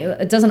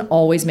doesn't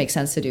always make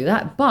sense to do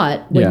that.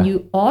 But when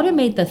you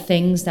automate the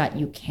things that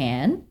you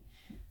can,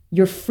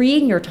 you're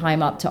freeing your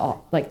time up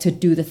to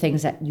do the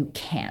things that you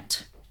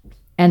can't.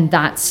 And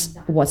that's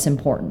what's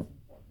important.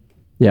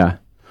 Yeah.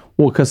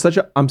 Well, because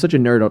I'm such a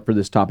nerd up for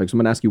this topic, so I'm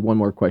going to ask you one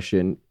more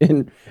question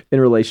in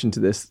relation to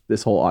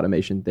this whole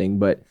automation thing.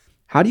 But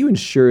how do you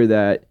ensure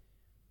that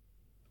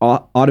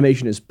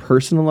automation is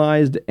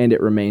personalized and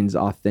it remains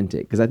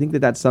authentic? Because I think that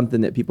that's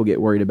something that people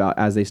get worried about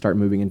as they start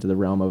moving into the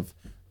realm of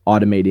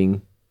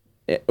automating,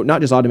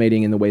 not just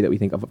automating in the way that we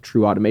think of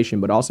true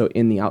automation, but also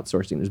in the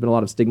outsourcing. There's been a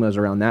lot of stigmas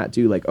around that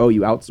too, like, oh,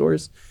 you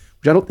outsource,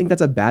 which I don't think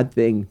that's a bad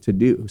thing to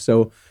do.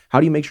 So how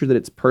do you make sure that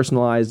it's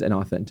personalized and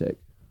authentic?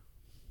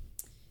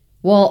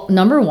 Well,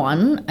 number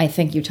one, I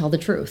think you tell the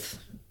truth,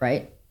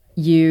 right?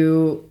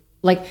 You,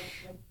 like,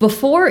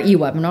 before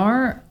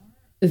eWebinar,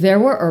 there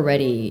were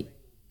already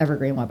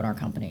evergreen webinar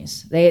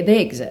companies. They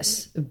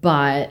exist,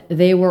 but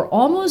they were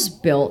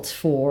almost built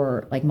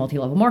for like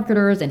multi-level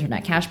marketers,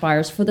 internet cash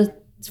buyers, for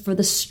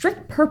the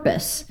strict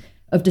purpose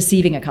of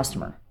deceiving a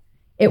customer.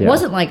 It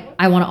wasn't like,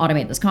 I want to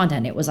automate this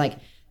content. It was like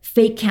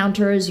fake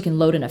counters. You can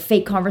load in a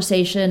fake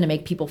conversation to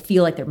make people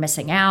feel like they're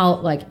missing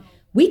out. Like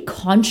we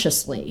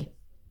consciously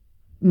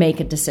make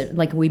a decision,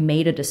 like we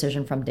made a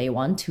decision from day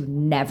one to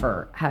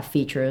never have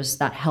features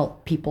that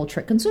help people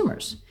trick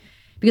consumers.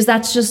 Because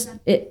that's just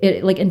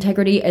it. Like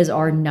integrity is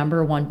our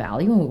number one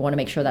value, and we want to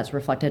make sure that's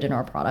reflected in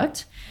our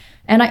product.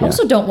 And I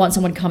also don't want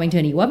someone coming to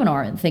any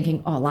webinar and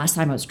thinking, "Oh, last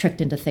time I was tricked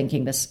into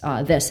thinking this,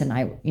 and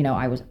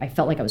I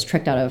felt like I was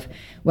tricked out of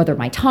whether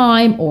my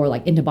time or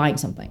like into buying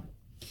something."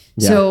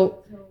 Yeah.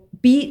 So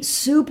be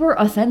super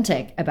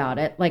authentic about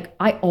it. Like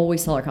I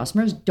always tell our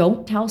customers,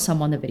 don't tell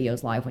someone the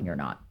video's live when you're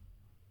not.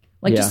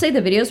 Like just say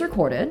the video's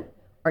recorded.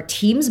 Our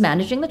team's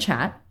managing the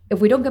chat.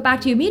 If we don't get back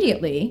to you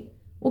immediately,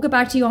 we'll get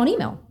back to you on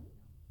email.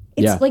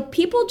 It's like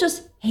people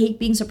just hate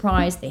being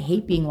surprised. They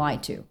hate being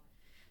lied to.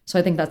 So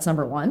I think that's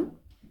number one.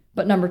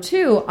 But number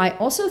two, I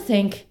also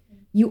think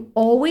you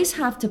always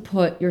have to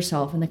put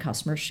yourself in the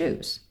customer's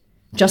shoes.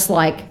 Just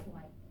like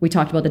we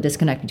talked about the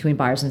disconnect between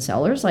buyers and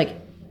sellers. Like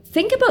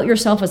think about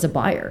yourself as a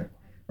buyer,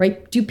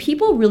 right? Do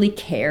people really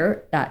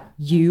care that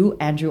you,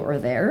 Andrew, are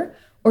there?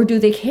 Or do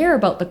they care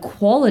about the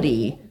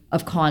quality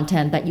of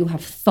content that you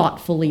have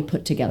thoughtfully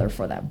put together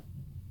for them?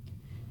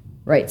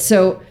 Right?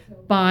 So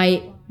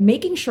by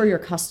making sure your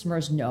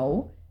customers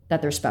know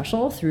that they're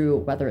special through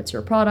whether it's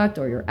your product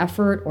or your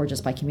effort or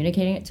just by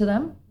communicating it to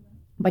them,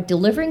 by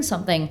delivering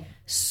something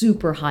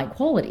super high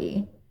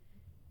quality,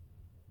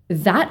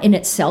 that in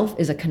itself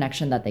is a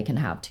connection that they can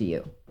have to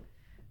you.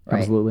 Right?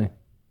 Absolutely.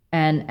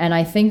 And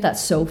I think that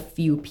so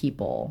few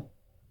people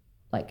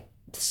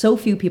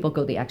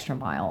go the extra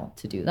mile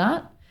to do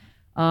that.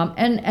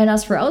 And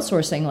as for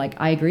outsourcing, like,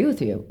 I agree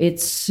with you.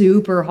 It's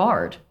super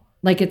hard.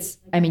 Like,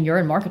 you're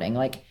in marketing,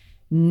 like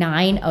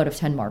 9 out of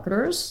 10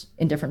 marketers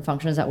in different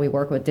functions that we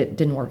work with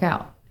didn't work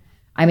out.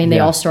 They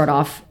all start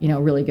off,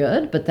 really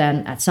good, but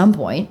then at some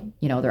point,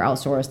 they're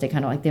outsourced. They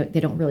kind of like, they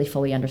don't really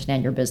fully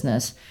understand your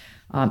business.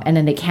 And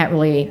then they can't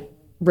really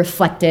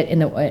reflect it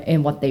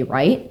in what they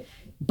write,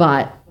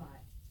 but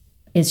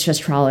it's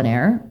just trial and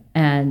error.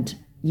 And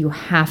you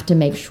have to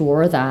make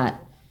sure that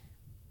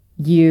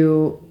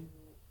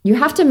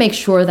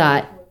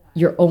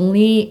you're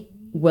only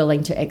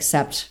willing to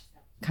accept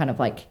kind of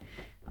like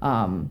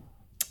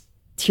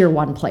tier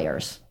 1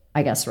 players,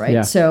 I guess, right?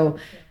 Yeah. So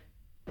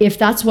if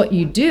that's what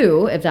you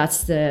do, if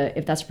that's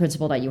a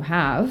principle that you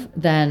have,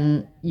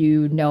 then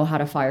you know how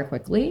to fire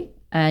quickly,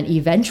 and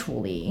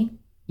eventually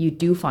you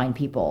do find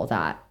people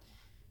that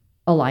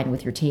align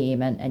with your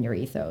team and your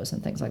ethos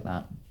and things like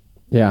that.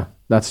 Yeah,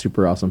 that's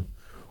super awesome.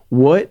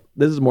 This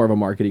is more of a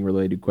marketing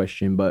related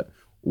question, but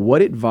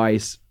what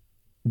advice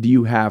do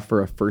you have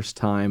for a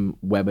first-time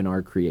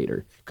webinar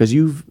creator? Because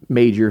you've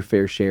made your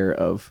fair share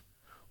of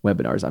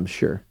webinars, I'm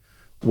sure.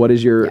 What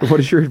is your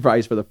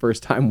advice for the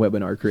first-time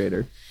webinar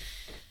creator?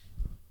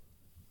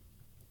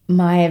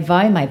 My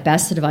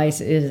best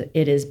advice is,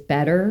 it is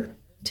better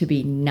to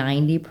be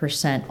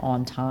 90%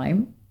 on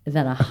time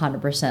than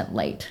 100%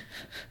 late.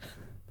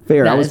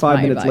 Fair. I was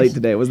 5 minutes late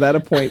today. Was that a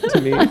point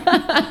to me?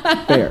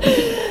 Fair.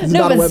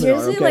 No, but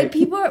seriously, okay? Like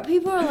people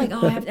are like,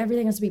 oh,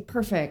 everything has to be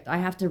perfect. I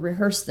have to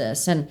rehearse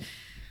this, and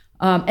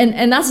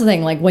that's the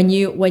thing. Like when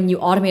you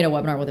automate a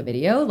webinar with a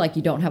video, like,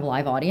 you don't have a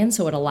live audience,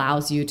 so it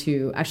allows you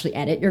to actually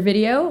edit your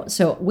video.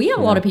 So we have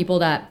a lot of people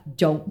that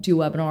don't do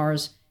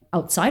webinars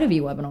outside of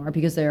eWebinar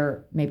because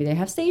maybe they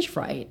have stage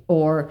fright,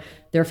 or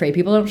they're afraid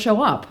people don't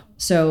show up.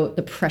 So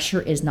the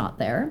pressure is not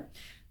there.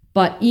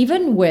 But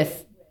even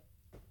with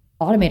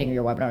automating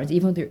your webinars,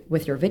 even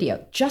with your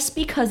video, just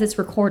because it's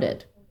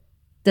recorded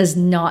does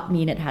not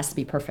mean it has to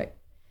be perfect.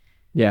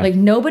 Yeah. Like,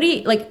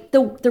 nobody, like,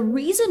 the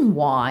reason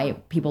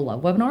why people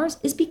love webinars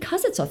is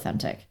because it's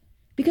authentic,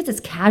 because it's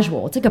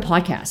casual. It's like a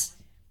podcast.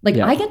 Like,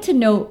 I get to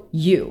know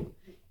you.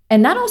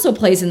 And that also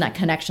plays in that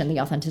connection, the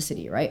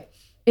authenticity, right?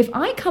 If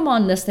I come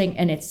on this thing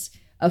and it's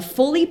a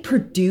fully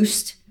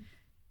produced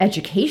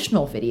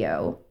educational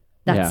video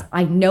that's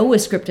I know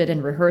is scripted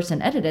and rehearsed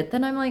and edited,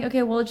 then I'm like,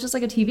 okay, well, it's just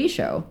like a TV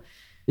show.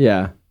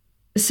 Yeah.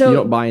 So you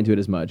don't buy into it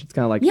as much. It's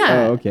kind of like,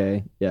 oh,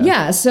 okay. Yeah.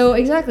 Yeah. So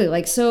exactly.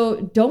 Like,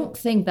 so don't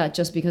think that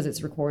just because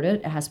it's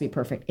recorded, it has to be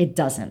perfect. It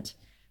doesn't.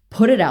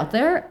 Put it out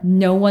there.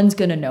 No one's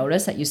going to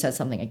notice that you said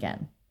something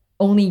again.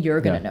 Only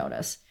you're going to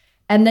notice.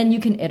 And then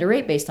you can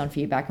iterate based on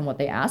feedback and what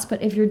they ask.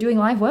 But if you're doing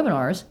live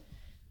webinars,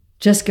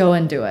 just go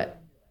and do it.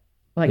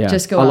 Like,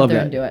 just go out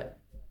there and do it.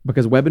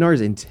 Because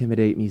webinars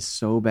intimidate me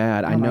so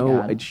bad. I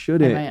know it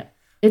shouldn't.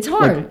 It's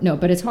hard.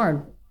 But it's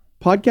hard.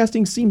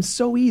 Podcasting seems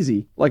so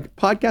easy. Like,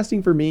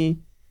 podcasting for me,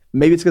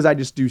 maybe it's because I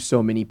just do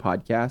so many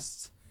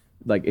podcasts.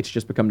 Like, it's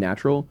just become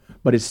natural.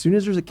 But as soon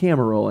as there's a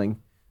camera rolling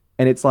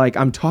and it's like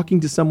I'm talking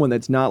to someone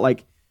that's not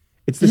like,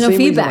 it's the same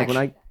feedback. Reason,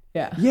 like,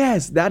 when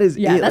yes, that is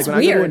it. That's like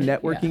when weird. I go to a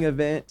networking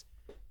event,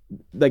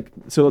 like,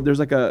 so there's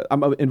like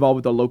I'm involved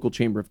with a local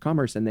chamber of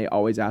commerce, and they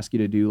always ask you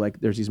to do,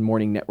 like, there's these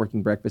morning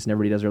networking breakfasts and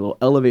everybody does their little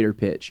elevator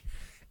pitch.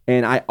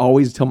 And I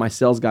always tell my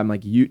sales guy, I'm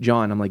like, you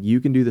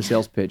can do the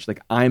sales pitch. Like,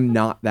 I'm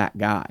not that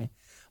guy.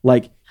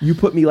 Like, you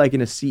put me like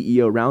in a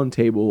CEO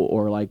roundtable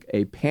or like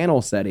a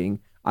panel setting,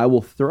 I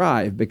will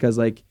thrive because,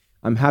 like,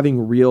 I'm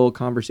having real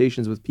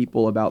conversations with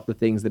people about the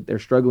things that they're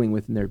struggling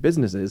with in their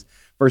businesses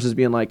versus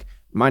being like,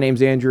 my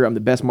name's Andrew, I'm the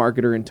best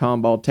marketer in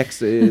Tomball,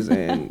 Texas,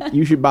 and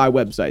you should buy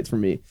websites from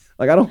me.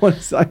 Like, I don't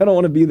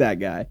want to be that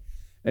guy.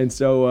 And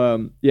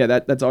so,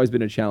 that's always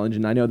been a challenge.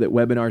 And I know that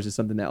webinars is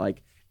something that,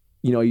 like,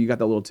 you got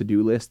the little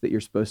to-do list that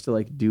you're supposed to,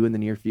 like, do in the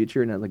near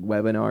future, and like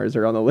webinars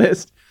are on the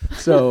list.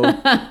 So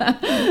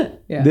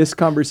this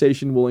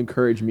conversation will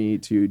encourage me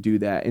to do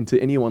that. And to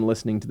anyone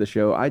listening to the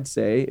show, I'd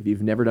say if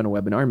you've never done a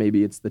webinar,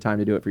 maybe it's the time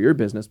to do it for your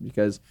business,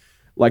 because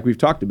like we've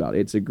talked about,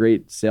 it's a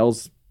great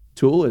sales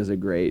tool. It is a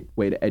great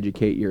way to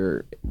educate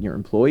your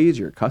employees,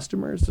 your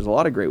customers. There's a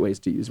lot of great ways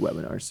to use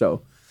webinars.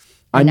 So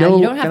I know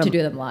you don't have to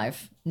do them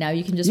live. Now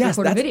you can just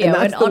record a video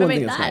and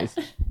automate that. Nice.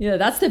 Yeah,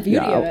 that's the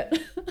beauty of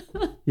it.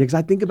 Yeah, because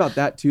I think about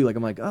that too. Like,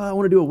 I'm like, oh, I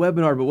want to do a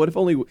webinar, but what if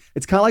only...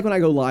 It's kind of like when I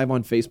go live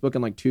on Facebook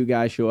and like 2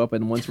 guys show up,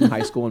 and one's from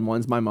high school and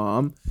one's my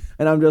mom.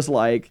 And I'm just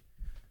like,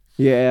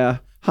 yeah,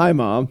 hi,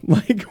 Mom.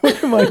 Like,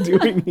 what am I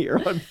doing here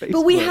on Facebook?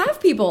 But we have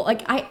people.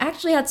 Like, I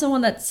actually had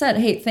someone that said,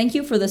 hey, thank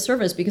you for the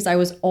service, because I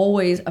was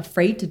always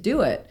afraid to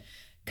do it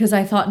because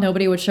I thought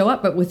nobody would show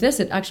up. But with this,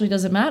 it actually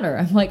doesn't matter.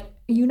 I'm like,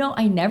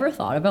 I never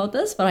thought about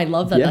this, but I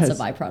love that that's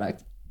a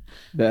byproduct.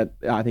 That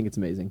I think it's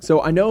amazing.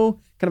 So I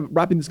know, kind of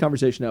wrapping this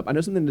conversation up, I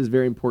know something that is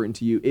very important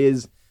to you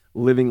is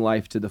living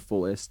life to the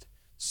fullest.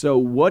 So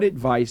what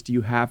advice do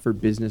you have for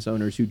business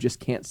owners who just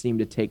can't seem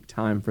to take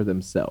time for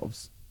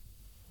themselves?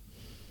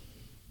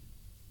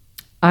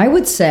 I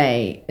would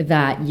say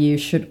that you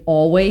should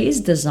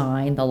always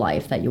design the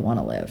life that you want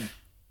to live.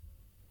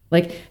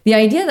 Like the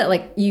idea that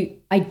like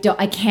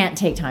I can't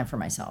take time for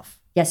myself.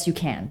 Yes, you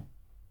can.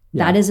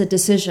 Yeah. That is a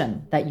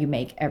decision that you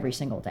make every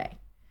single day.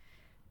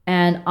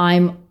 And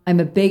I'm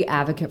a big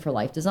advocate for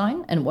life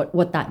design. And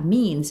what that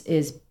means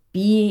is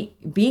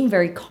being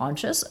very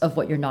conscious of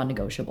what your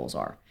non-negotiables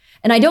are.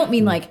 And I don't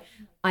mean like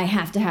I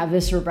have to have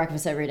this for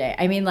breakfast every day.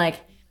 I mean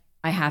like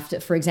I have to,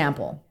 for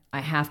example, I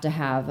have to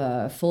have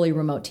a fully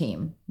remote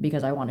team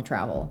because I want to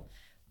travel.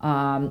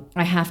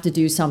 I have to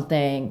do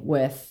something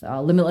with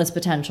limitless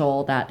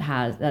potential that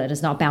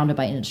is not bounded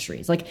by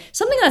industries, like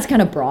something that's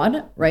kind of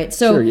broad, right?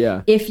 So sure,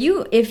 yeah. if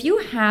you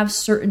have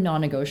certain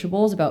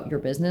non-negotiables about your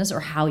business or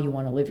how you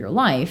want to live your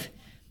life,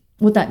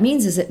 what that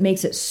means is it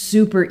makes it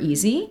super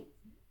easy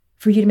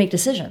for you to make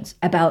decisions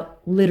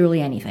about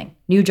literally anything.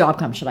 New job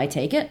comes, should I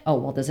take it? Oh,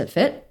 well, does it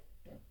fit?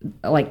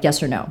 Like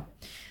yes or no.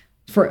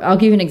 I'll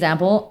give you an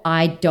example.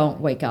 I don't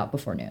wake up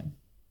before noon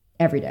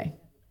every day.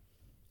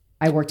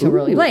 I work till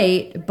really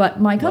late,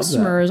 but my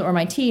customers or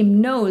my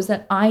team knows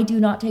that I do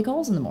not take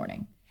calls in the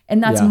morning.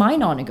 And that's my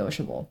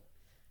non-negotiable.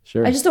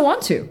 Sure. I just don't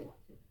want to.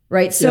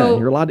 Right. So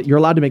you're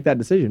allowed to make that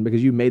decision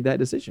because you made that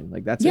decision.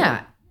 Like that's it.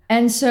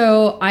 And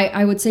so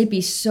I would say be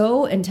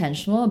so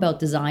intentional about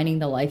designing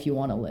the life you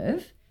want to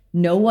live.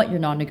 Know what your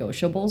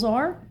non-negotiables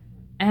are,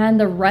 and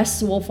the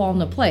rest will fall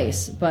into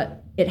place.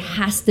 But it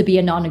has to be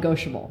a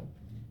non-negotiable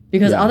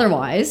because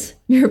otherwise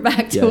you're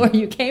back to where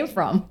you came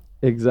from.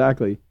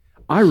 Exactly.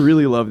 I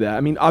really love that.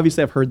 I mean,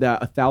 obviously I've heard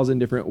that 1,000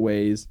 different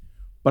ways,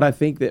 but I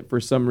think that for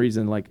some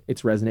reason, like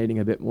it's resonating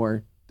a bit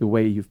more the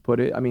way you've put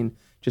it. I mean,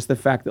 just the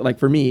fact that like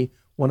for me,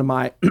 one of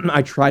my,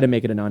 I try to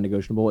make it a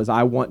non-negotiable is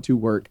I want to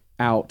work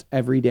out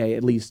every day,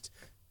 at least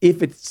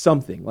if it's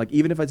something like,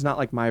 even if it's not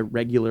like my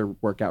regular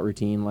workout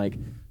routine, like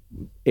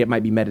it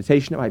might be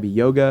meditation, it might be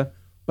yoga,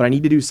 but I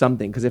need to do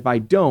something. Cause if I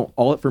don't,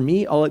 all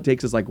it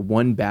takes is like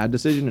one bad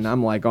decision and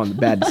I'm like on the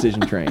bad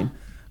decision train.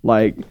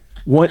 Like,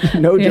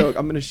 no joke.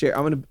 I'm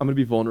gonna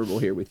be vulnerable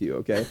here with you.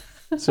 Okay.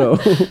 So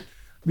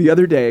the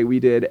other day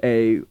we did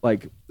I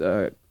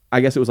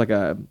guess it was like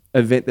a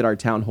event that our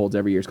town holds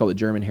every year. It's called the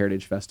German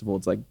Heritage Festival.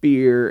 It's like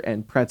beer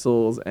and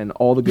pretzels and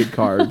all the good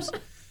carbs.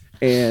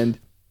 And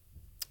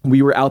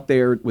we were out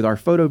there with our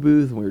photo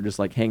booth and we were just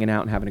like hanging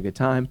out and having a good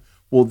time.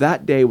 Well,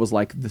 that day was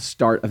like the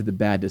start of the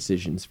bad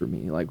decisions for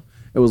me. Like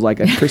it was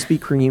like a Krispy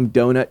Kreme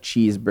donut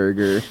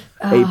cheeseburger,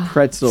 a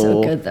pretzel.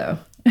 So good though.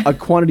 A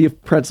quantity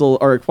of pretzel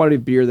or a quantity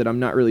of beer that I'm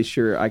not really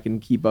sure I can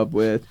keep up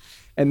with.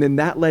 And then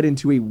that led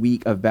into a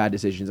week of bad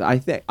decisions.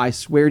 I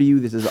swear to you,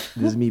 this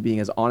is me being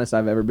as honest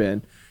I've ever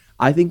been.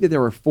 I think that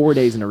there were 4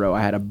 days in a row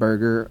I had a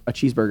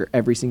cheeseburger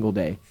every single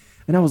day.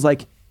 And I was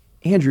like,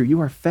 Andrew, you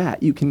are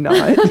fat. You cannot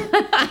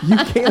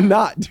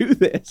do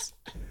this.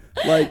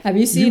 Like, have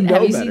you seen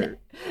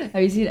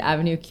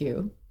Avenue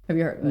Q? Have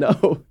you heard of it?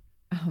 No.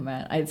 Oh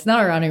man, it's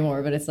not around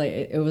anymore, but it's like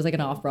it was like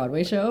an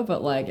off-Broadway show,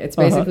 but like it's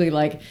basically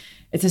like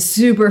it's a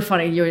super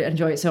funny. You would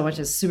enjoy it so much.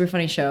 It's a super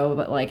funny show,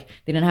 but like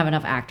they didn't have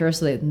enough actors,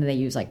 so they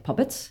use like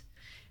puppets.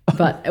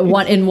 But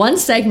in one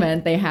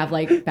segment they have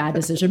like bad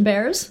decision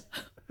bears,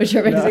 which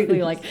are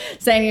basically like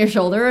standing on your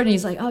shoulder, and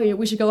he's like, "Oh, yeah,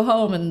 we should go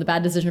home," and the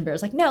bad decision bear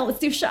is like, "No, let's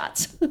do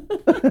shots."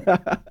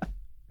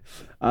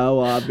 Oh,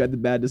 well, I've got the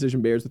bad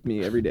decision bears with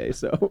me every day.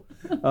 So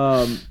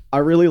I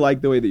really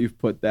like the way that you've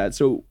put that.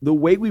 So the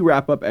way we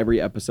wrap up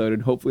every episode,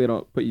 and hopefully I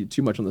don't put you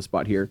too much on the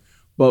spot here,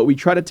 but we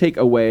try to take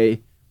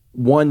away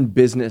one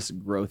business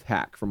growth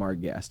hack from our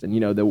guest. And, you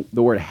know,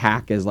 the word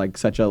hack is like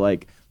such a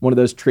like one of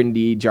those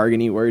trendy,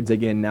 jargony words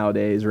again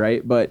nowadays,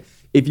 right? But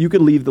if you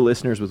could leave the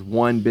listeners with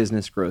one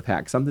business growth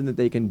hack, something that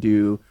they can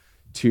do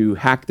to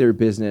hack their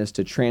business,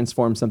 to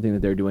transform something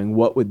that they're doing,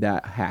 what would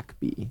that hack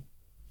be?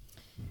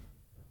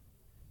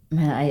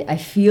 Man, I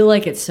feel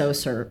like it's so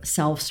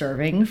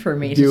self-serving for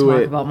me to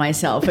talk about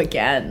myself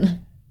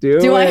again.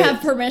 Do I have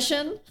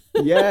permission?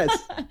 Yes.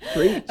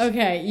 Preach.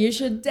 Okay, you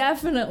should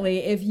definitely,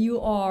 if you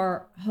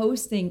are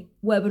hosting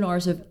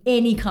webinars of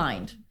any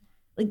kind,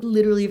 like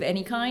literally of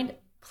any kind,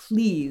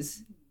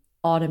 please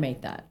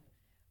automate that.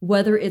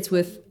 Whether it's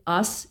with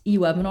us,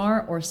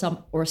 eWebinar,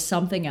 or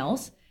something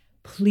else,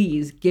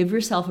 please give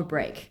yourself a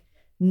break.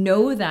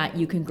 Know that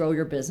you can grow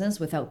your business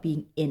without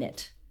being in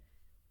it.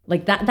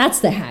 Like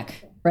that's the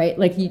hack. Right?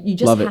 Like you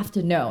just have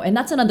to know. And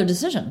that's another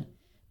decision.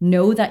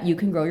 Know that you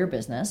can grow your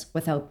business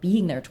without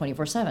being there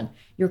 24/7.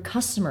 Your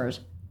customers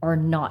are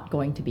not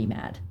going to be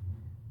mad.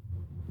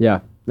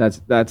 Yeah,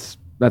 that's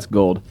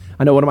gold.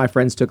 I know one of my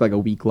friends took like a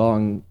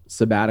week-long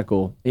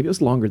sabbatical. Maybe it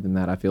was longer than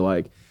that, I feel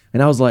like.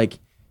 And I was like,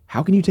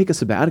 how can you take a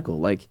sabbatical?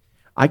 Like,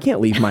 I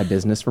can't leave my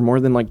business for more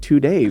than like 2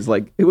 days.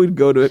 Like it would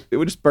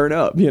just burn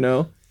up, you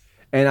know?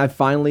 And I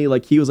finally,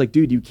 like, he was like,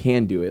 dude, you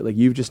can do it. Like,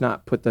 you've just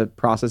not put the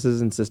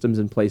processes and systems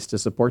in place to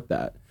support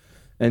that.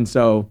 And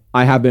so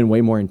I have been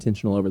way more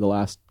intentional over the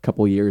last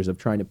couple of years of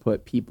trying to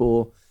put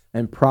people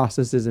and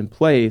processes in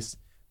place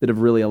that have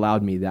really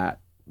allowed me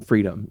that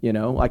freedom. You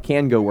know, I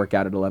can go work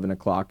out at 11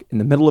 o'clock in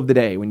the middle of the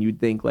day when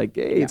you'd think like,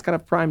 hey, it's kind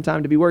of prime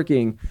time to be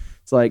working.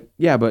 It's like,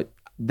 yeah, but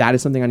that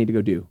is something I need to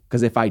go do.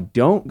 Because if I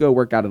don't go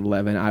work out at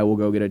 11, I will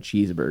go get a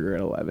cheeseburger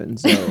at 11.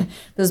 So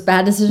those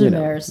bad decision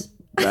bears.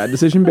 Bad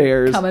decision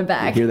bears. Coming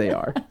back. Here they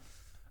are.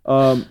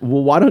 Well,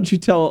 why don't you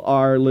tell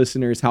our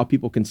listeners how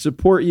people can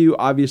support you?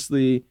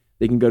 Obviously,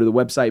 they can go to the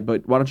website,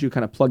 but why don't you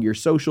kind of plug your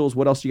socials?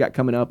 What else you got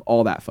coming up?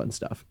 All that fun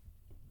stuff.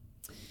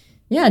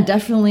 Yeah,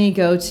 definitely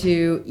go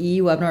to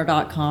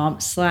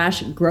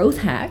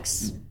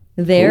ewebinar.com/growth-hacks.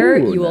 There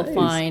you will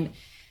find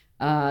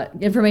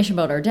information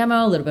about our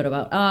demo, a little bit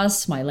about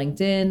us, my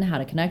LinkedIn, how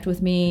to connect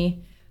with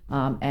me,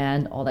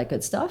 and all that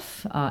good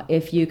stuff.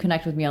 If you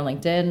connect with me on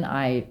LinkedIn,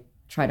 I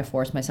try to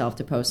force myself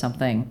to post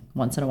something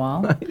once in a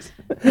while. Nice.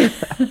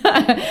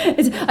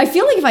 I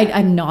feel like if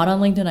I'm not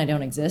on LinkedIn, I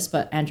don't exist.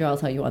 But Andrew, I'll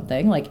tell you one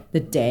thing, like the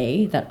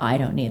day that I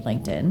don't need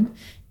LinkedIn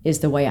is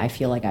the way I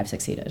feel like I've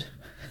succeeded.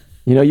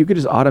 You could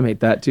just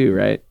automate that too,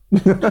 right?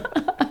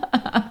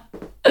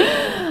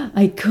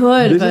 I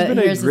could, but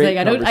here's the thing: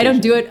 I don't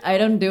do it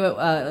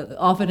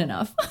often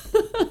enough.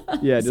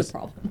 Yeah, just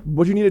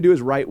what you need to do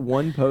is write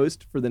one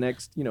post for the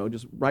next,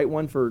 just write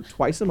one for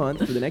twice a month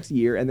for the next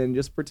year, and then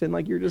just pretend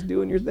like you're just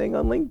doing your thing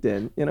on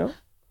LinkedIn.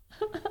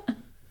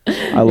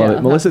 I love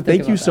it, Melissa.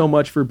 Thank you so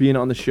much for being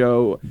on the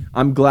show.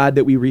 I'm glad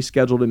that we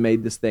rescheduled and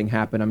made this thing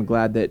happen. I'm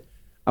glad that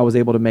I was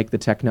able to make the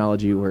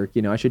technology work.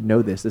 I should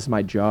know this. This is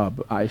my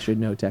job. I should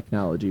know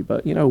technology,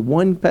 but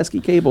one pesky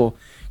cable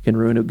can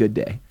ruin a good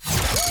day.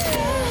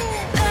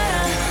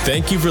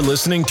 Thank you for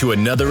listening to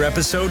another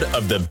episode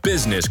of the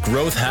Business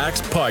Growth Hacks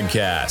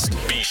Podcast.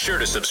 Be sure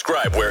to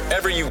subscribe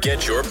wherever you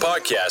get your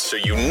podcasts so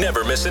you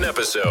never miss an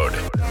episode.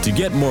 To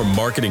get more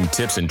marketing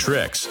tips and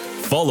tricks,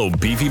 follow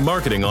Beefy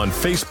Marketing on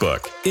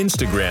Facebook,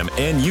 Instagram,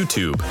 and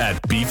YouTube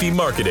at Beefy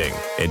Marketing.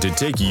 And to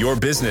take your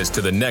business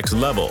to the next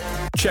level,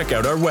 check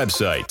out our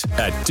website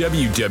at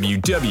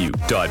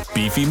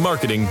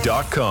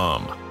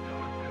www.beefymarketing.com.